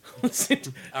 All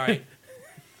right.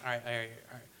 All right.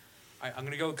 I'm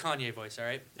gonna go with Kanye voice. All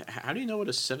right. How do you know what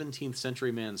a 17th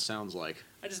century man sounds like?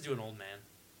 I just do an old man.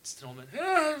 Just an old man.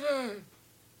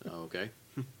 Oh, okay.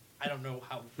 I don't know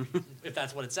how if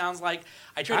that's what it sounds like.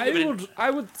 I try to give it.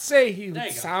 I would say he There you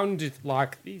go. sounded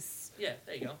like this. Yeah,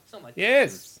 there you go. Something like that.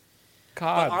 Yes. But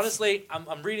Cards. honestly,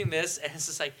 I'm reading this and it's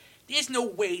just like, there's no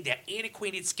way that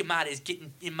antiquated schemata is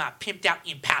getting in my pimped out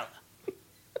Impala.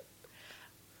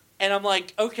 And I'm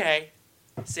like, okay,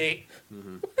 see.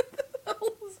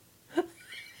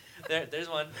 There's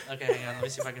one. Okay, hang on. Let me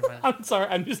see if I can find it. I'm sorry.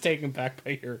 I'm just taken back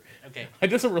by your... Okay. It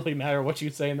doesn't really matter what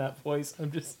you say in that voice.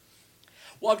 I'm just...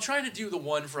 Well, I'm trying to do the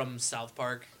one from South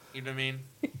Park. You know what I mean?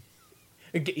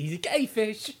 He's a gay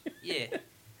fish. Yeah.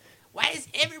 Why is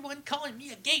everyone calling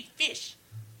me a gay fish?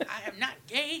 I am not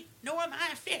gay, nor am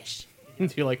I a fish. Do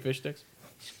you like fish sticks?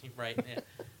 Right, yeah.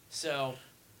 So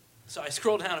I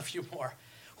scroll down a few more.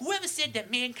 Whoever said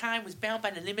that mankind was bound by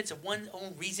the limits of one's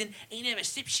own reason ain't ever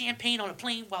sipped champagne on a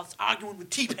plane whilst arguing with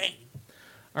T-Pain.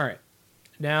 All right.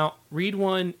 Now, read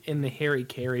one in the Harry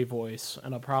Carey voice,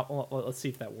 and let's see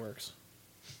if that works.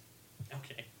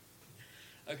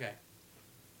 Okay.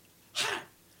 Hi,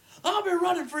 I'll be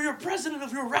running for your president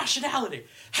of your rationality.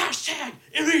 Hashtag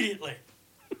immediately.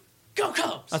 Go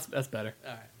Cubs. That's better.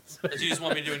 All right. Do you just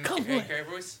want me to do a Harry Carey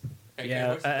voice? Harry Carey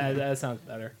Yeah, voice? that sounds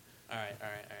better. All right.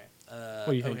 What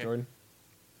do you think, okay. Jordan?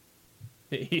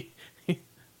 He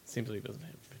seems like he doesn't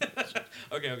have.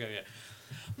 Okay.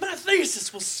 My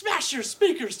thesis will smash your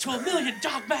speakers to 1,000,000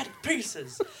 dogmatic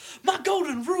pieces. My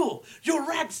golden rule: your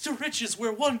rags to riches,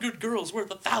 where one good girl's worth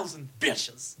 1,000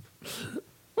 bitches.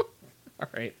 All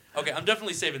right. Okay, I'm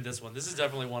definitely saving this one. This is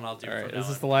definitely one I'll do. All right. From now Is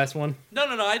this on. the last one? No.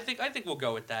 I think we'll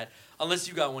go with that. Unless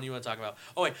you got one you want to talk about.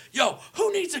 Oh wait, yo,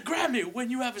 who needs a Grammy when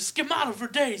you have a schemata for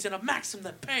days and a maxim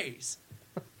that pays?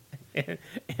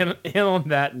 And on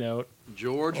that note,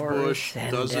 George Or Bush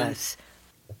send doesn't. us.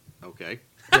 Okay.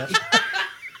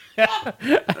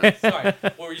 Sorry,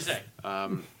 what were you saying?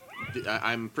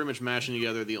 I'm pretty much mashing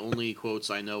together the only quotes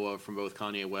I know of from both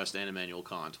Kanye West and Immanuel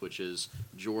Kant, which is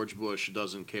George Bush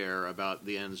doesn't care about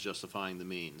the ends justifying the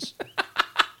means.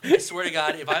 I swear to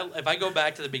God, if I go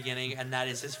back to the beginning and that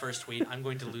is his first tweet, I'm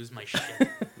going to lose my shit.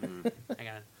 Hang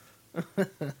on.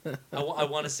 I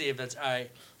want to see if that's all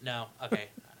right. No, okay,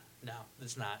 no,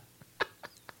 it's not.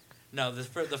 No, the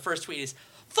first tweet is: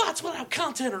 thoughts without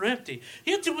content are empty.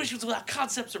 Intuitions without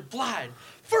concepts are blind.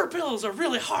 Fur pillows are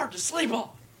really hard to sleep on.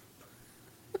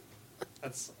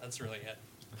 That's really it.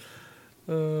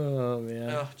 oh man.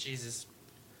 Oh Jesus.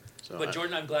 So But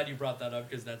Jordan, I'm glad you brought that up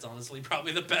because that's honestly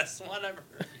probably the best one I've ever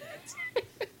heard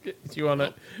yet. Do you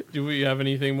wanna? Do we have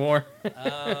anything more?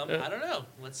 I don't know.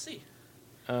 Let's see.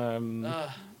 Or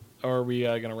are we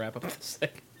gonna wrap up this thing?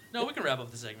 No, we can wrap up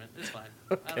the segment. It's fine.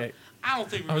 Okay. I don't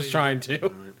think we I was really trying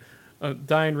to.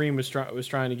 Diane Rehm was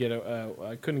trying to get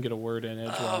I couldn't get a word in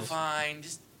edgewise. Oh, fine.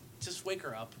 Just wake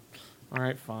her up. All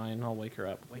right, fine. I'll wake her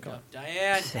up. Wake Go. up,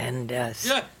 Diane. Send us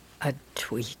Yeah. a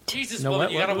tweet. Jesus, No, woman,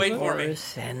 what- you gotta what wait was for Or me.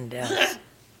 send us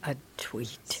a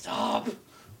tweet. Stop.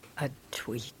 A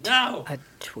tweet. No. A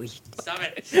tweet. Stop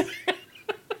it.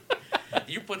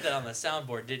 You put that on the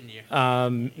soundboard, didn't you?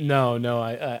 No.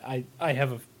 I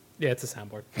have a. Yeah, it's a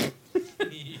soundboard.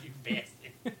 You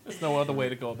bastard. There's no other way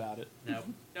to go about it.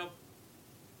 Nope.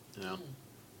 You know,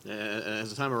 has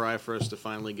the time arrived for us to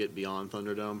finally get beyond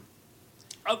Thunderdome?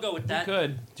 I'll go with that.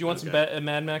 Good. Do you want some Okay.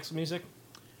 Mad Max music?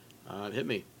 Hit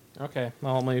me. Okay.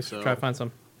 Well, let me So- try to find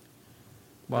some.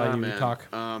 While you man. talk.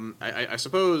 I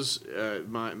suppose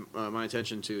my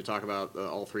intention to talk about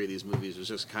all three of these movies was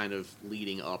just kind of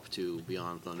leading up to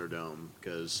Beyond Thunderdome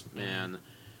because, man,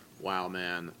 wow,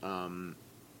 man.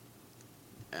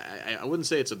 I wouldn't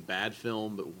say it's a bad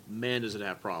film, but man, does it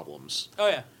have problems. Oh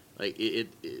yeah. Like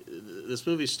this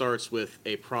movie starts with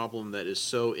a problem that is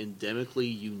so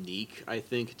endemically unique, I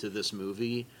think, to this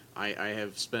movie. I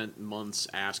have spent months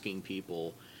asking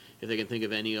people if they can think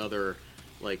of any other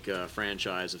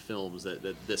franchise of films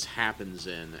that this happens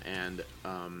in, and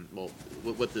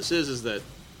what this is that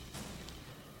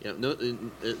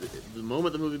the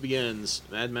moment the movie begins,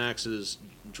 Mad Max is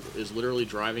literally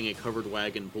driving a covered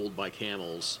wagon pulled by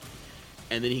camels.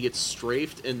 And then he gets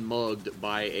strafed and mugged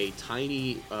by a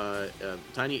tiny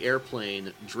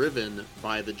airplane driven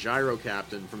by the gyro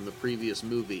captain from the previous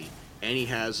movie, and he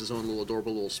has his own little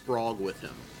adorable little Sprog with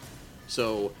him.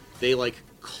 So they like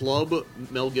club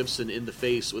Mel Gibson in the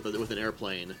face with an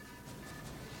airplane,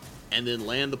 and then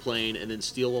land the plane, and then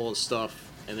steal all his stuff,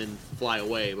 and then fly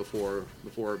away before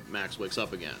Max wakes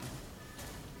up again.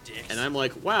 Dicks. And I'm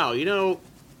like, wow,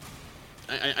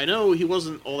 I know he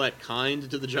wasn't all that kind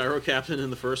to the gyro captain in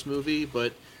the first movie,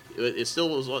 but it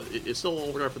still all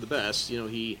worked out for the best.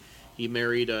 He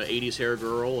married a 80s hair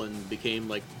girl and became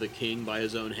like the king by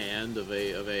his own hand of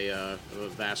a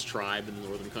vast tribe in the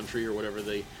northern country or whatever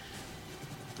the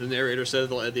narrator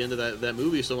said at the end of that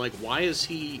movie. So I'm like, why is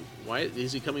he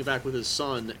coming back with his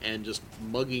son and just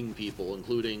mugging people,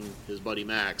 including his buddy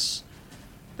Max?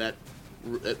 That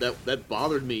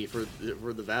bothered me for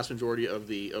the vast majority of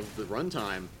the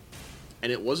runtime,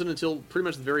 and it wasn't until pretty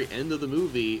much the very end of the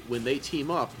movie when they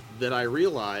team up that I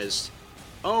realized,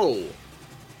 oh,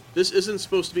 this isn't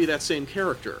supposed to be that same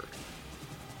character,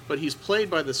 but he's played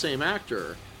by the same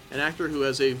actor, an actor who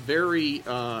has a very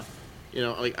I'm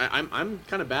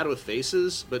kind of bad with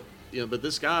faces, but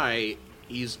this guy,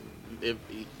 he's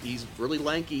really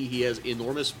lanky. He has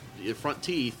enormous front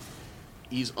teeth.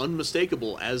 He's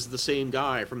unmistakable as the same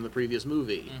guy from the previous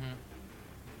movie. Mm-hmm.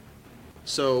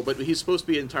 So, but he's supposed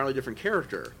to be an entirely different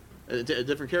character. A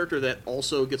different character that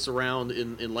also gets around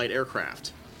in light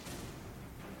aircraft.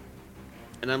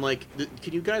 And I'm like,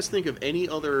 can you guys think of any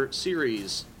other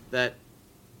series that,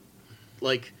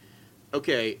 like,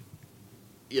 okay,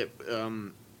 yeah,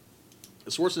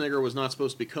 Schwarzenegger was not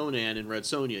supposed to be Conan in Red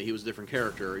Sonja. He was a different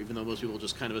character, even though most people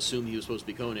just kind of assumed he was supposed to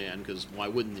be Conan, because why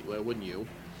wouldn't you?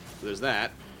 So there's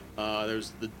that.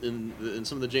 There's in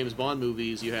some of the James Bond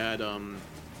movies, you had Joe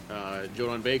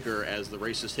Don Baker as the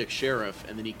racist hick sheriff,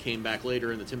 and then he came back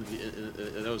later in the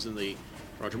that was in the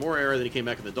Roger Moore era. Then he came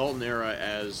back in the Dalton era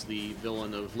as the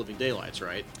villain of Living Daylights,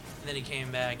 right? And then he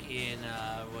came back in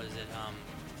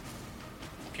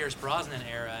Pierce Brosnan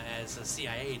era as a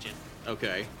CIA agent.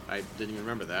 Okay, I didn't even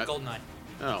remember that. Goldeneye.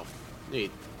 Oh, neat.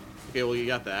 Okay, well, you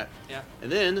got that. Yeah.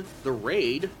 And then the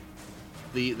Raid,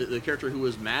 the character who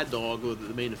was Mad Dog,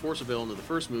 the main enforcer villain of the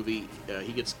first movie,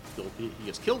 he gets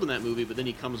killed in that movie, but then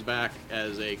he comes back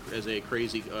as a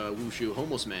crazy wushu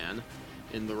homeless man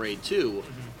in the Raid 2.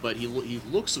 Mm-hmm. But he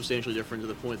looks substantially different to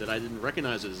the point that I didn't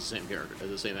recognize it as the same character, as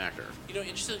the same actor.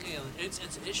 Interestingly, it's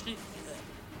an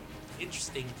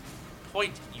interesting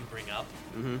point you bring up.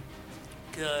 Mm-hmm.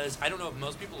 Because I don't know if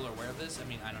most people are aware of this. I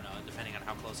mean, I don't know, depending on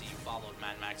how closely you followed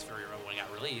Mad Max Fury Road when it got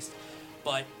released.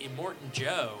 But Immortan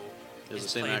Joe is the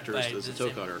same actor as the Toe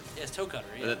Cutter. As Toe Cutter,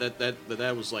 yeah.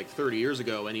 That was like 30 years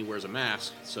ago, and he wears a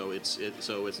mask, so it's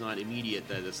not immediate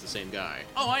that it's the same guy.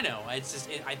 Oh, I know. It's just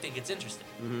I think it's interesting.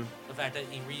 Mm-hmm. The fact that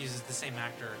he reuses the same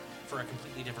actor for a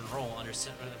completely different role under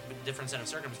a different set of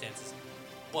circumstances.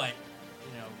 But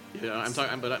yeah, I'm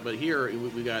talking, but here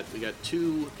we got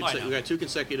two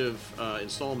consecutive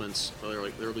installments.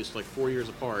 They're at least like 4 years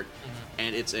apart, mm-hmm.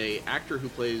 and it's a actor who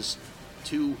plays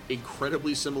two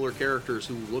incredibly similar characters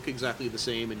who look exactly the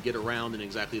same and get around in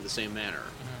exactly the same manner.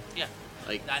 Mm-hmm. Yeah,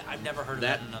 like I've never heard of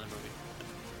that in another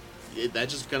movie. That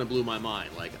just kind of blew my mind.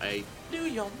 Like New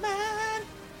York Man.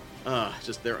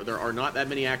 Just there are not that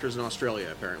many actors in Australia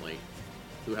apparently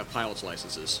who have pilot's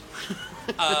licenses.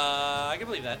 I can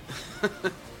believe that.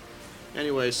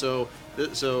 Anyway, so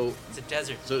it's a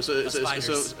desert.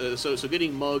 So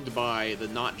getting mugged by the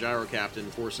not gyro captain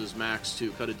forces Max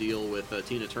to cut a deal with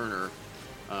Tina Turner,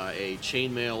 a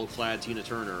chainmail-clad Tina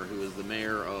Turner, who is the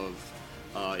mayor of,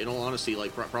 in all honesty,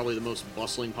 like probably the most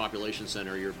bustling population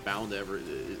center you're bound to ever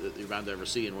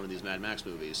see in one of these Mad Max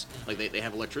movies. Like they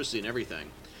have electricity and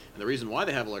everything, and the reason why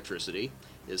they have electricity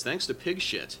is thanks to pig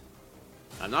shit.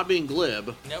 I'm not being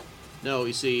glib. Nope. No,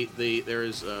 you see,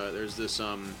 there's this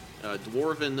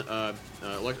dwarven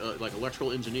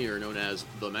electrical engineer known as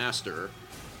the Master,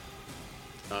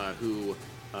 who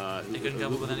they couldn't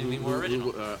come up with anything more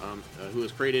original. Who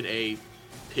has created a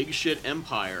pig shit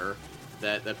empire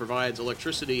that provides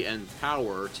electricity and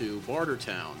power to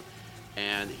Bartertown,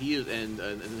 and he is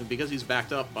and because he's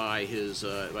backed up by his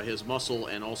muscle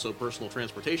and also personal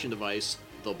transportation device,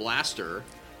 the Blaster.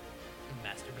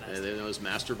 And they know as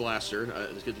Master Blaster,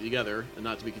 together, and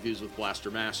not to be confused with Blaster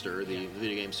Master, the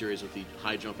video game series with the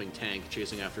high-jumping tank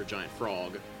chasing after a giant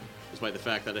frog, despite the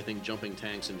fact that I think jumping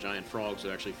tanks and giant frogs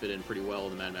would actually fit in pretty well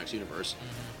in the Mad Max universe.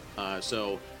 Mm-hmm.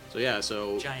 So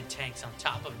giant tanks on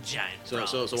top of giant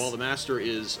frogs. So while the Master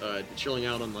is chilling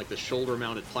out on like the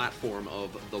shoulder-mounted platform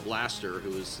of the Blaster,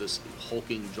 who is this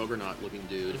hulking juggernaut-looking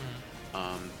dude,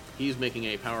 mm-hmm. He's making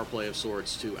a power play of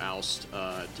sorts to oust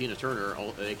Tina Turner,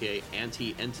 a.k.a.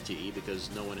 Anti-Entity,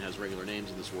 because no one has regular names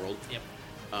in this world. Yep.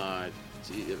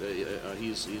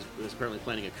 He's apparently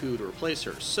planning a coup to replace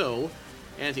her. So,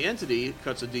 Anti-Entity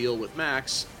cuts a deal with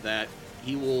Max that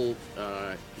he'll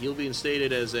be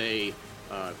instated as a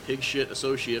pig shit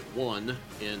associate 1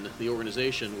 in the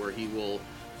organization, where he will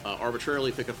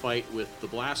arbitrarily pick a fight with the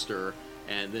Blaster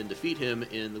and then defeat him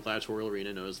in the gladiatorial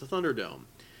arena known as the Thunderdome.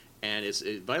 And it's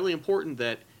vitally important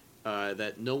that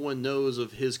that no one knows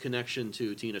of his connection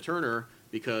to Tina Turner,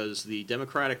 because the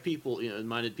democratic people,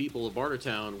 minded people of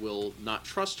Bartertown will not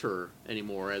trust her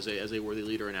anymore as a worthy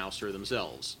leader and oust her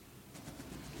themselves.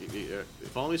 You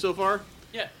follow me so far?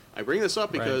 Yeah. I bring this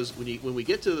up because when we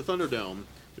get to the Thunderdome,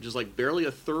 which is like barely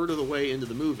a third of the way into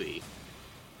the movie,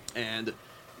 and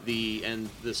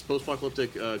this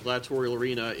post-apocalyptic gladiatorial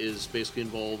arena basically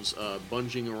involves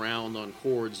bunging around on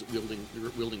cords,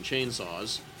 wielding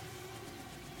chainsaws.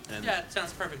 And yeah, it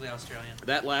sounds perfectly Australian.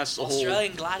 That lasts a whole.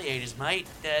 Australian gladiators, mate.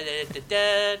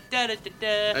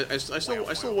 I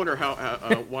still wonder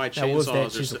why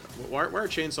chainsaws why are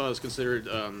chainsaws considered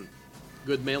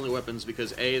good melee weapons,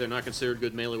 because A, they're not considered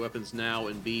good melee weapons now,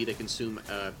 and B, they consume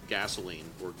gasoline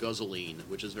or guzzolene,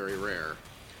 which is very rare.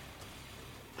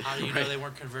 How do you know they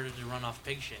weren't converted to run off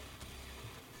pig shit?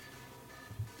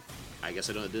 I guess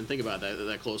I didn't think about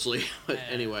that closely, but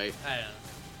anyway. I don't know.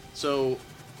 So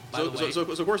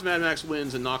of course Mad Max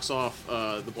wins and knocks off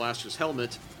the Blaster's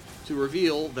helmet to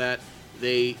reveal that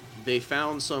they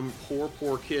found some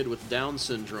poor kid with Down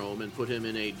syndrome and put him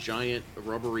in a giant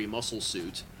rubbery muscle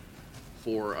suit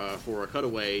for a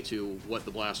cutaway to what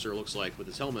the Blaster looks like with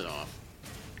his helmet off.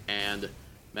 And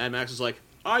Mad Max is like,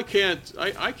 I can't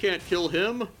kill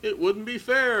him. It wouldn't be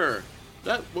fair.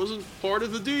 That wasn't part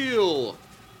of the deal.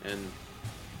 And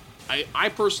I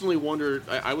personally wondered.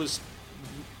 I was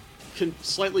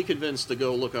slightly convinced to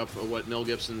go look up what Mel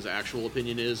Gibson's actual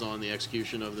opinion is on the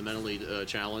execution of the mentally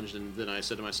challenged, and then I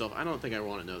said to myself, I don't think I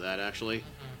want to know that, actually.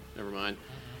 Never mind.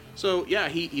 So yeah,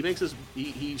 he makes this.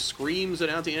 He screams at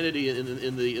Auntie Entity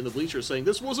in the bleachers, saying,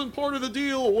 "This wasn't part of the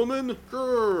deal, woman."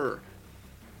 Grr.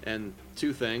 And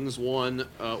two things: one,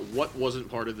 what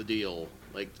wasn't part of the deal?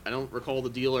 Like, I don't recall the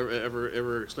dealer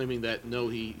ever exclaiming that. No,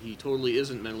 he totally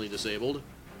isn't mentally disabled.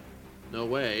 No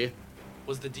way.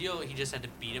 Was the deal he just had to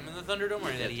beat him in the Thunderdome,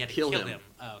 or that he had to kill kill him?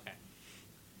 Oh, okay.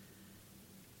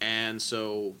 And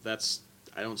so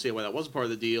I don't see why that wasn't part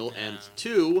of the deal. And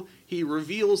two, he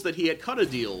reveals that he had cut a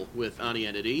deal with Auntie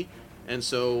Entity, and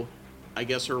so I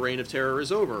guess her reign of terror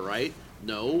is over, right?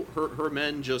 No, her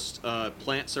men just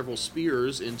plant several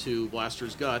spears into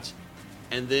Blaster's gut,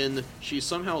 and then she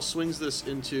somehow swings this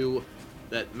into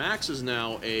that Max is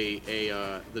now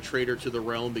the traitor to the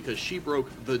realm because she broke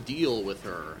the deal with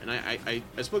her. And I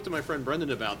spoke to my friend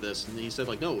Brendan about this, and he said,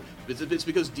 like, no, it's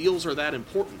because deals are that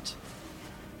important.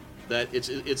 That it's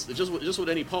just what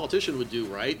any politician would do,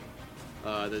 right?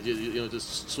 That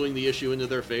just swing the issue into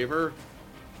their favor,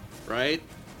 right?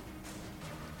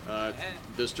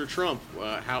 Mr. Trump,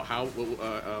 what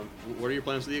are your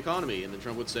plans for the economy? And then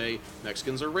Trump would say,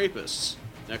 Mexicans are rapists.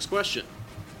 Next question.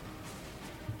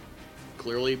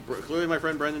 Clearly, my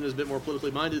friend Brendan is a bit more politically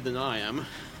minded than I am.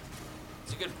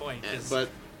 It's a good point.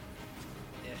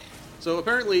 So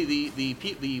apparently,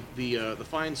 the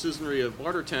fine citizenry of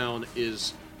Bartertown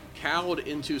is cowed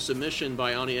into submission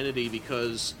by Auntie Entity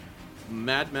because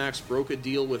Mad Max broke a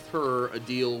deal with her, a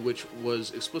deal which was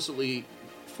explicitly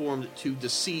formed to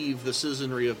deceive the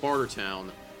citizenry of Bartertown.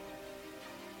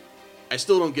 I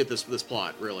still don't get this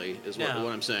plot, really, is what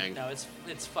I'm saying. No, it's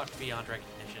fucked beyond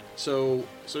recognition. So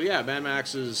yeah, Mad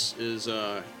Max is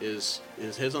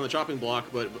heads on the chopping block,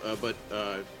 but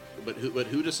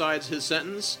who decides his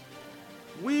sentence?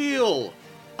 Wheel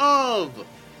of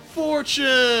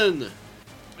Fortune,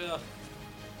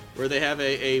 where they have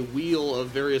a wheel of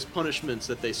various punishments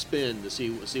that they spin to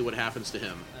see what happens to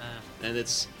him, and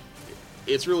it's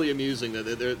really amusing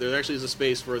that there actually is a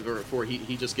space for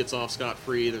he just gets off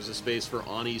scot-free. There's a space for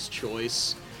Ani's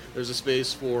choice. There's a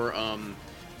space for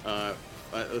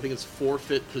I think it's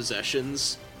forfeit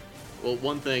possessions. Well,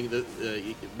 one thing that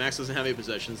Max doesn't have any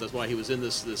possessions. That's why he was in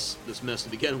this mess to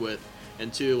begin with.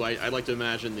 And two, I'd like to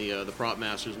imagine the prop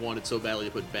masters wanted so badly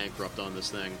to put bankrupt on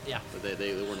this thing. Yeah. But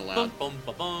they weren't allowed. Bum, bum,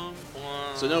 bum, bum.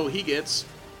 So no, he gets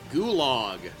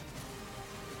Gulag.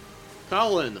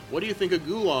 Colin, what do you think a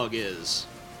Gulag is?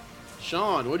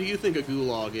 Sean, what do you think a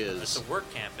Gulag is? It's a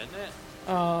work camp, isn't it?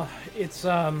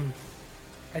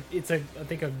 It's I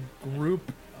think a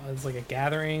group. It's like a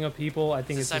gathering of people. I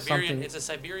think it's just something. It's a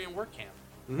Siberian work camp.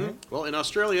 Mm-hmm. Well, in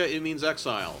Australia, it means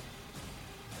exile.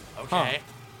 Okay.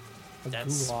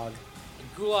 That's gulag.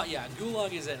 Gulag, yeah.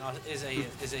 Gulag is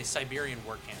a Siberian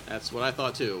work camp. That's what I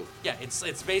thought too. Yeah, it's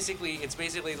basically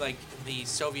like the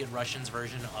Soviet Russians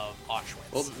version of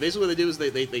Auschwitz. Well, basically what they do is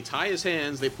they tie his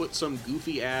hands, they put some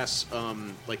goofy ass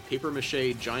like paper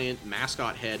mache giant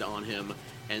mascot head on him,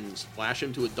 and splash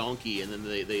him to a donkey, and then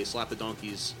they slap the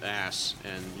donkey's ass,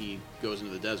 and he goes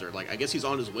into the desert. Like, I guess he's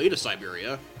on his way to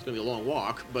Siberia. It's gonna be a long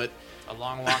walk, but A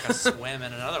long walk, a swim,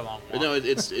 and another long walk. no,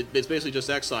 it's basically just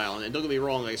exile. And don't get me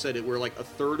wrong, like I said, we're like a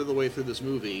third of the way through this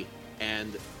movie,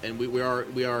 and we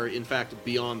are in fact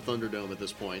beyond Thunderdome at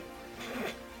this point.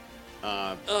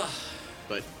 But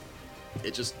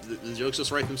it just the jokes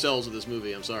just write themselves with this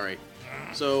movie. I'm sorry.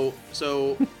 So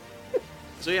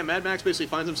yeah, Mad Max basically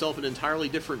finds himself in an entirely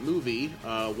different movie,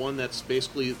 one that's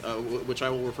basically which I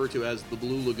will refer to as the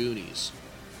Blue Lagoonies,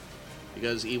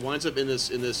 because he winds up in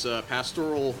this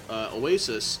pastoral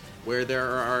oasis where there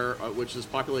are which is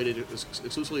populated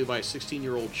exclusively by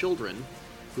 16-year-old children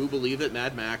who believe that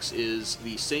Mad Max is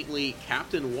the saintly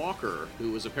Captain Walker,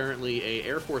 who was apparently a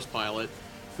Air Force pilot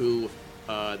who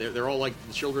they're all like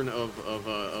the children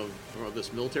of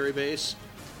this military base,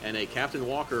 and a Captain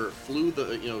Walker flew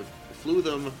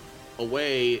them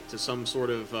away to some sort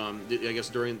of I guess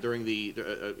during the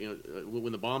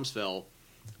when the bombs fell,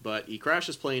 but he crashed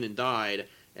his plane and died,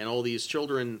 and all these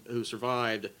children who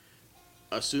survived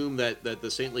assume that the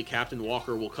saintly Captain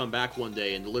Walker will come back one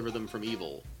day and deliver them from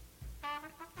evil.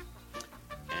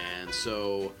 And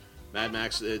so Mad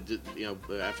Max,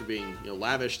 after being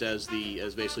lavished as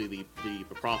basically the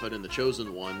prophet and the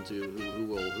chosen one who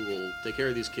will take care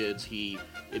of these kids, he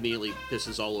immediately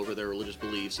pisses all over their religious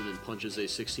beliefs and then punches a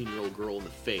 16-year-old girl in the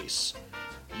face.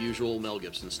 Usual Mel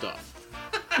Gibson stuff.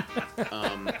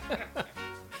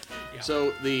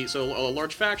 So a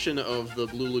large faction of the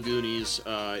Blue Lagoonies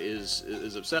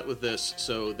is upset with this,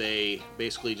 so they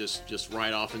basically just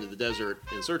ride off into the desert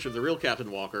in search of the real Captain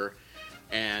Walker.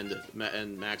 And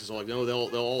Max is all like, no,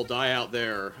 they'll all die out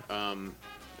there. And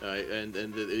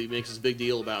he makes this big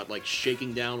deal about like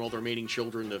shaking down all the remaining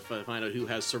children to find out who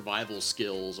has survival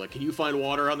skills. Like, can you find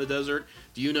water out in the desert?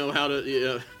 Do you know how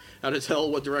to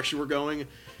tell what direction we're going?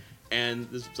 And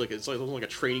it's like a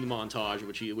training montage,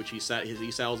 which he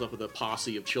saddles up with a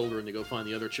posse of children to go find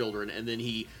the other children, and then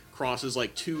he crosses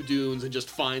like 2 dunes and just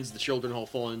finds the children all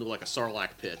falling into like a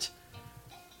sarlacc pit.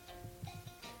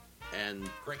 And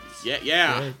Great.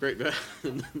 Yeah, great.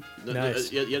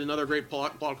 Nice. Yet another great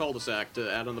plot cul-de-sac to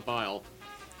add on the pile.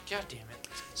 God damn it.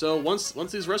 So once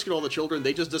he's rescued all the children,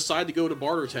 they just decide to go to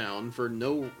Bartertown for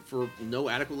no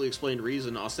adequately explained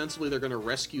reason. Ostensibly, they're going to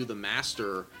rescue the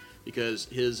master because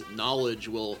his knowledge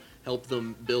will help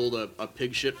them build a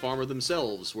pig shit farmer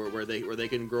themselves, where they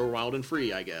can grow wild and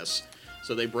free, I guess.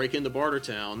 So they break into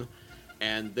Bartertown,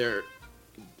 and there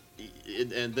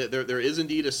is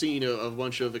indeed a scene of a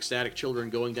bunch of ecstatic children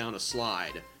going down a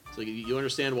slide. So you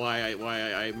understand why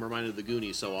I'm reminded of the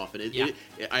Goonies so often.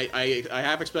 I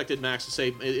have expected Max to say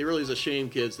it really is a shame,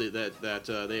 kids,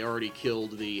 that they already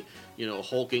killed the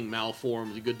hulking,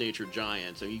 malformed, good-natured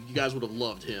giant. I mean, you guys would have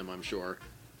loved him, I'm sure.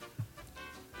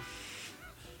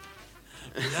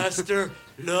 Master,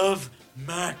 love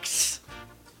Max.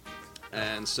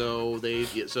 And so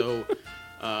there's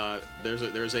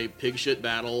a pig shit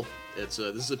battle. This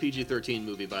is a PG-13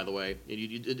 movie, by the way,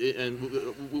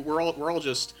 and we're all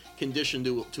just conditioned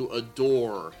to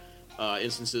adore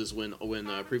instances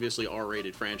when previously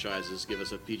R-rated franchises give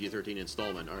us a PG-13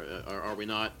 installment. Are we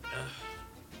not?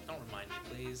 Don't remind me,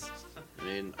 please. I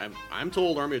mean, I'm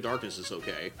told Army of Darkness is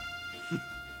okay.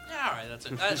 Yeah, all right, that's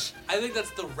it. I think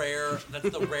that's the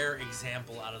rare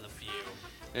example out of the few.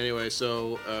 Anyway,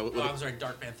 so I'm sorry,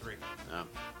 Darkman 3. Oh.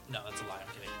 No, that's a lie. I'm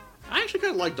kidding. I actually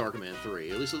kind of like Darkman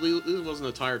 3. At least it wasn't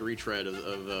a tired retread of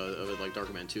it like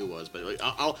Darkman 2 was. But like,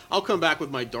 I'll come back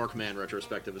with my Darkman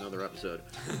retrospective in another episode.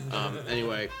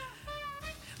 Anyway,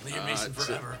 Liam Mason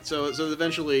forever. So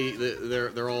eventually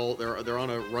they're on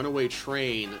a runaway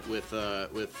train with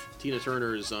Tina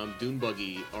Turner's dune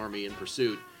buggy army in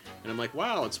pursuit. And I'm like,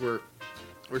 wow,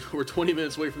 we're 20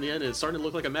 minutes away from the end, and it's starting to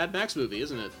look like a Mad Max movie,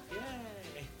 isn't it? Yay!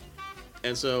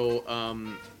 And so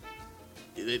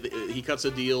he cuts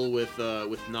a deal with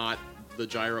not the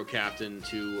gyro captain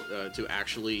to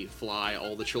actually fly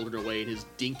all the children away in his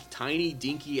tiny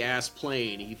dinky ass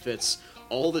plane. He fits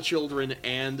all the children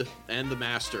and the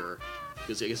master,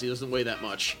 because I guess he doesn't weigh that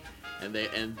much. And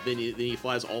then he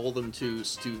flies all of them to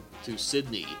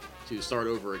Sydney to start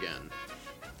over again.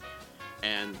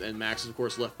 And Max is of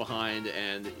course left behind,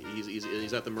 and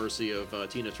he's at the mercy of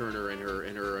Tina Turner and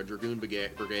her Dragoon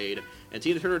Brigade, and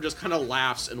Tina Turner just kind of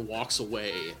laughs and walks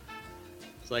away.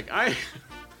 It's like I'd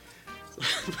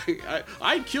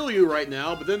kill you right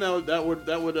now, but then that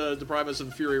would deprive us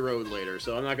of Fury Road later,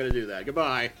 so I'm not going to do that.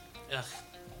 Goodbye. Ugh.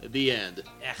 The end.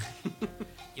 Ugh.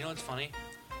 You know what's funny?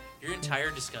 Your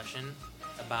entire discussion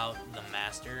about the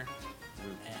master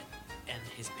and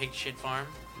his pig shit farm.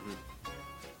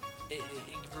 It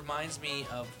reminds me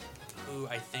of who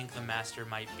I think the Master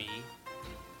might be.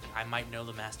 I might know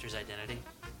the Master's identity.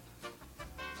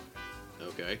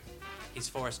 Okay. He's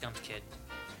Forrest Gump's kid.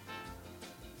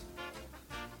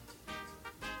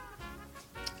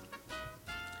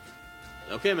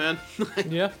 Okay, man.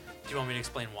 Yeah. Do you want me to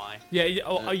explain why? Yeah,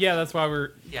 yeah, that's why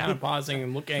we're Yeah. kind of pausing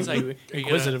and looking It's at you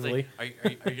inquisitively. Are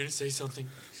you gonna say something?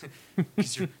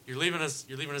 'Cause you're leaving us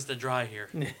to dry here.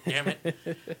 Damn it!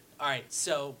 All right,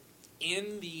 so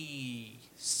in the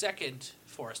second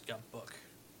Forrest Gump book,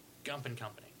 Gump and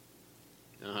Company,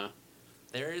 Uh-huh.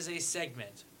 there is a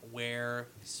segment where,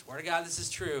 swear to God, this is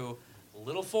true.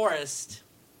 Little Forrest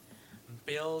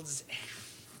builds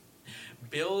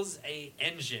a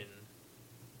engine,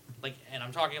 like, and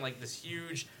I'm talking like this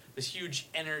huge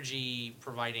energy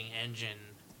providing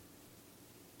engine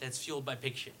that's fueled by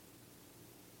pig shit.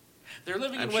 They're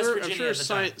living in West Virginia I'm sure at the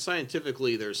time.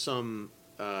 scientifically there's some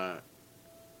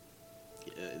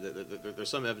there's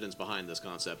some evidence behind this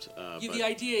concept. Yeah, but the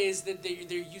idea is that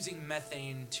they're using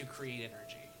methane to create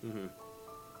energy. Mhm.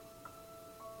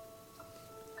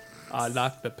 I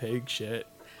like the pig shit.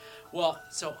 Well,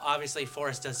 so obviously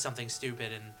Forrest does something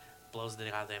stupid and blows the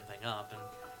goddamn thing up, and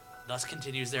thus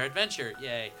continues their adventure.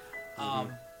 Yay!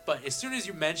 But as soon as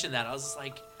you mentioned that, I was just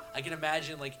like, I can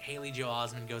imagine like Haley Joel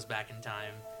Osment goes back in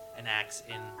time and acts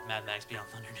in Mad Max Beyond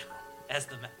Thunderdome as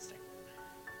the Master.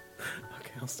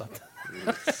 Okay, I'll stop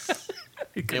that.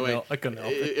 Anyway, I couldn't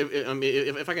help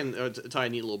it. if I can tie a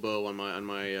neat little bow on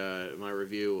my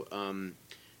review,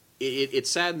 it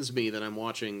saddens me that I'm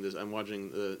watching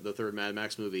the third Mad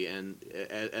Max movie, and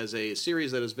as a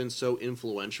series that has been so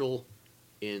influential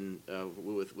in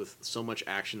with so much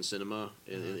action cinema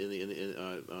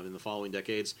in the following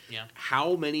decades. Yeah.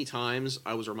 How many times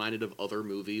I was reminded of other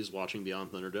movies watching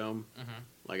Beyond Thunderdome?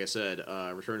 Like I said,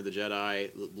 Return of the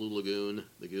Jedi, Blue Lagoon,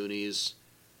 The Goonies.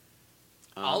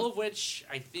 All of which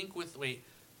I think the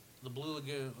Blue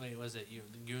Lagoon. Wait, was it you?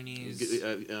 The Goonies.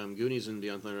 Goonies and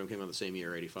Beyond Thunderdome came out the same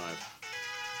year, 85.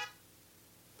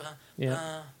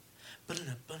 Yeah.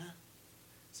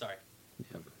 Sorry.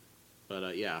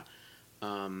 But yeah,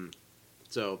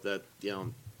 so that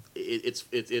it's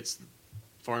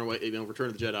far and away. Return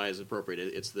of the Jedi is appropriate.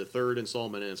 It's the third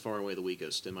installment, and it's far and away the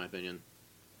weakest, in my opinion.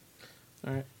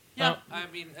 All right. Yeah, I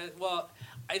mean, well,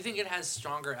 I think it has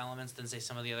stronger elements than say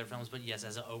some of the other films, but yes,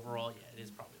 as an overall, yeah, it is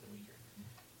probably the weaker.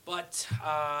 But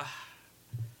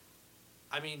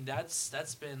I mean,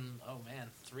 that's been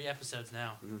 3 episodes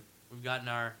now. Mm-hmm. We've gotten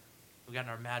our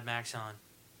Mad Max on.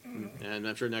 And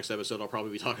I'm sure next episode I'll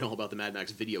probably be talking all about the Mad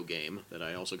Max video game that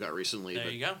I also got recently.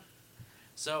 There you go.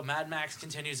 So Mad Max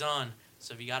continues on.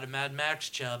 So if you got a Mad Max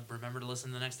chub, remember to listen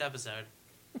to the next episode.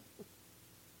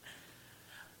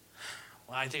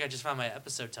 Well, I think I just found my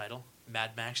episode title,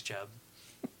 Mad Max Chub.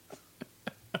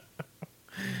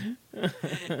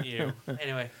 You.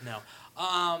 Anyway, no.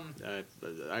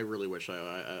 I really wish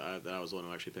that I was the one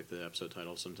who actually picked the episode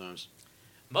title sometimes.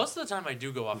 Most of the time I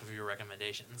do go off of your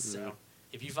recommendations, so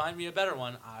if you find me a better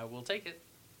one, I will take it.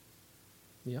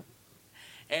 Yep.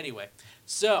 Anyway,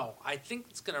 so I think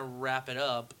it's going to wrap it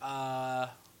up.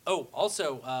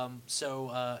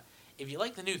 If you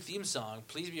like the new theme song,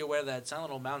 please be aware that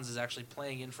Silent Old Mountains is actually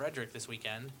playing in Frederick this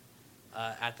weekend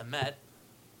at the Met.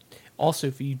 Also,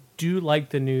 if you do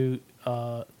like the new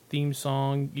theme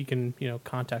song, you can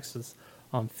contact us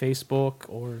on Facebook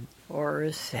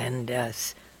Or send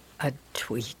us a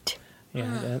tweet.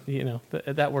 Yeah,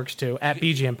 that works too. At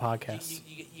BGM Podcast.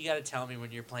 You got to tell me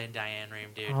when you're playing Diane Ream,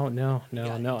 dude. Oh no!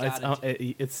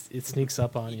 It sneaks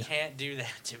up on you. You can't do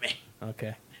that to me.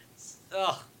 Okay.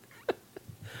 Ugh.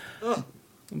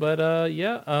 But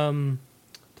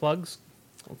plugs.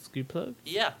 Let's do plugs.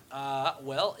 Yeah.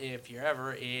 Well, if you're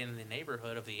ever in the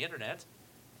neighborhood of the internet,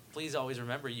 please always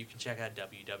remember you can check out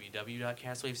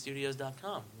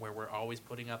www.castwavestudios.com, where we're always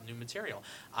putting up new material,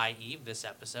 i.e. this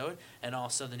episode, and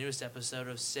also the newest episode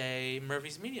of, say,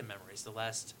 Murphy's Media Memories,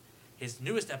 his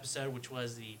newest episode, which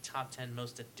was the top 10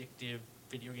 most addictive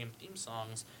video game theme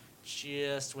songs,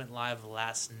 just went live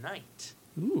last night.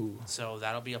 Ooh. So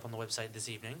that'll be up on the website this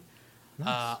evening.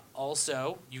 Nice.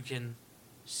 Also, you can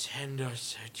send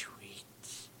us a tweet.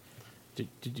 Did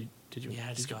you?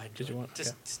 Yeah, just go ahead. Did you want?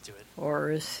 Just do it.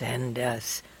 Or send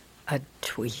us a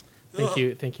tweet.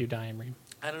 Thank you, Diane Ream.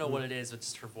 I don't know what it is, but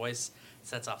just her voice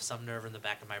sets off some nerve in the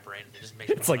back of my brain. It just makes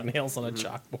me It's like wanna- nails on a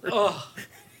chalkboard. Oh,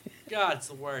 God, it's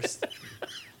the worst.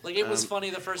 Like, it was funny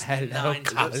the first Hello, 9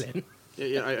 times. Colin.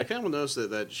 Yeah, I kind of noticed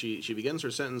that she begins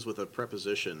her sentence with a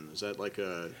preposition. Is that like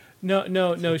a...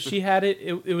 No. She had it.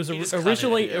 It was You just cut it.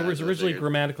 originally Yeah, it was I originally figured.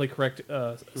 grammatically correct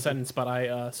sentence, but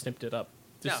I snipped it up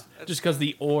No, just that's- because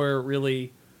the "or"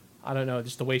 really I don't know,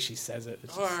 just the way she says it.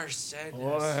 It's just, Horse.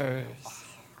 Horse.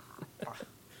 All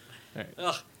right.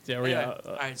 Ugh. Yeah, Anyway,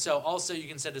 all right. So also you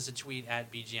can send us a tweet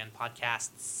at BGN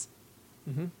Podcasts.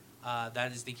 Mm-hmm.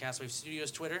 That is the Castwave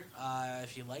Studios Twitter.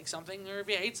 If you like something or if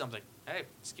you hate something, hey,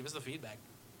 just give us the feedback.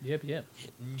 Yep.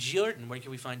 Jordan, where can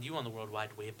we find you on the World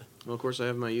Wide Web? Well, of course, I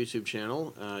have my YouTube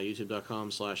channel,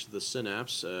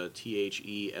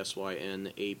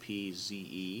 youtube.com/thesynapse,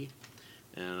 THESYNAPZE.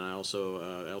 And I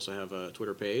also have a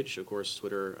Twitter page, of course,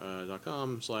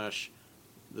 twitter.com/thesynapse,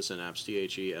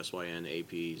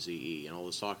 THESYNAPZE. And all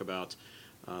this talk about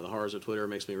the horrors of Twitter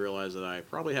makes me realize that I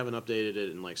probably haven't updated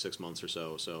it in like 6 months or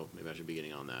so maybe I should be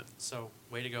getting on that. So,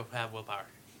 way to go have willpower.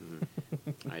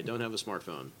 I don't have a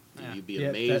smartphone. Yeah. You'd be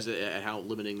amazed at how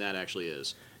limiting that actually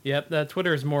is. Yep, that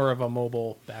Twitter is more of a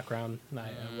mobile background,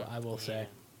 I will say.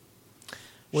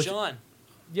 Which- Sean.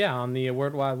 Yeah, on the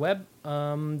World Wide Web,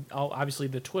 obviously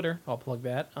the Twitter, I'll plug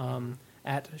that,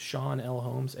 at Sean L.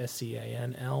 Holmes,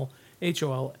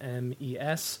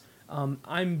 SCANLHOLMES.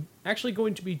 I'm actually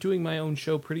going to be doing my own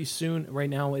show pretty soon. Right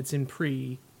now it's in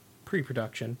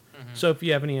pre-production. So if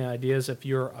you have any ideas, if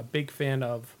you're a big fan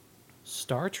of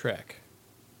Star Trek,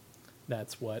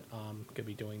 that's what I'm going to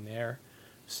be doing there.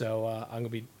 So I'm going to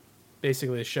be,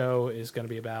 basically the show is going to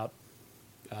be about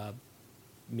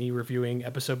me reviewing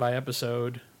episode by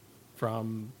episode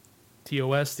from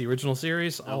TOS, the original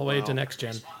series, all the way to Next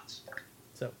Gen.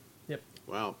 So, yep.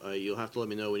 Wow, you'll have to let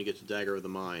me know when you get to Dagger of the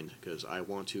Mind, because I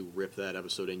want to rip that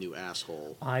episode a new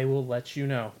asshole. I will let you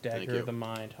know, Thank Dagger you. of the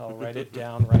Mind. I'll write it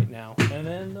down right now. And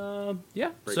then,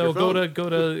 yeah. Break So your go phone.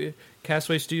 to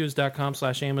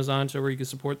castawaystudios.com/Amazon, so where you can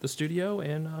support the studio,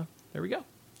 and there we go.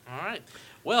 All right.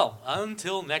 Well,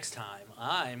 until next time,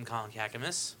 I'm Colin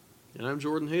Kakamas. And I'm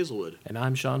Jordan Hazelwood. And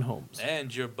I'm Sean Holmes.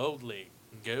 And you're boldly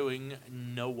going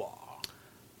nowhere.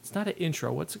 It's not an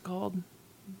intro. What's it called?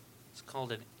 It's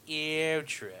called an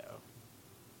outro.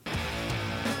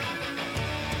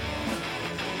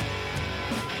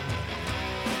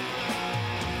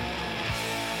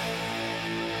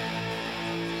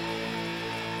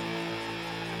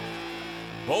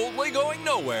 Boldly Going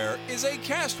Nowhere is a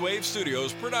Castwave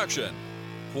Studios production.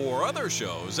 For other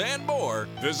shows and more,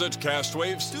 visit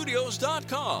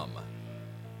castwavestudios.com.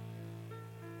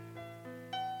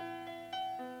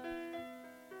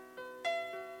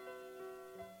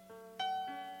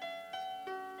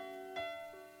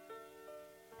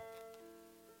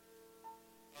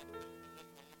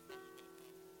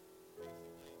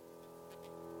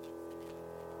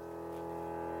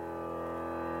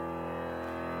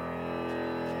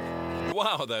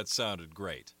 Wow, that sounded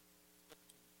great.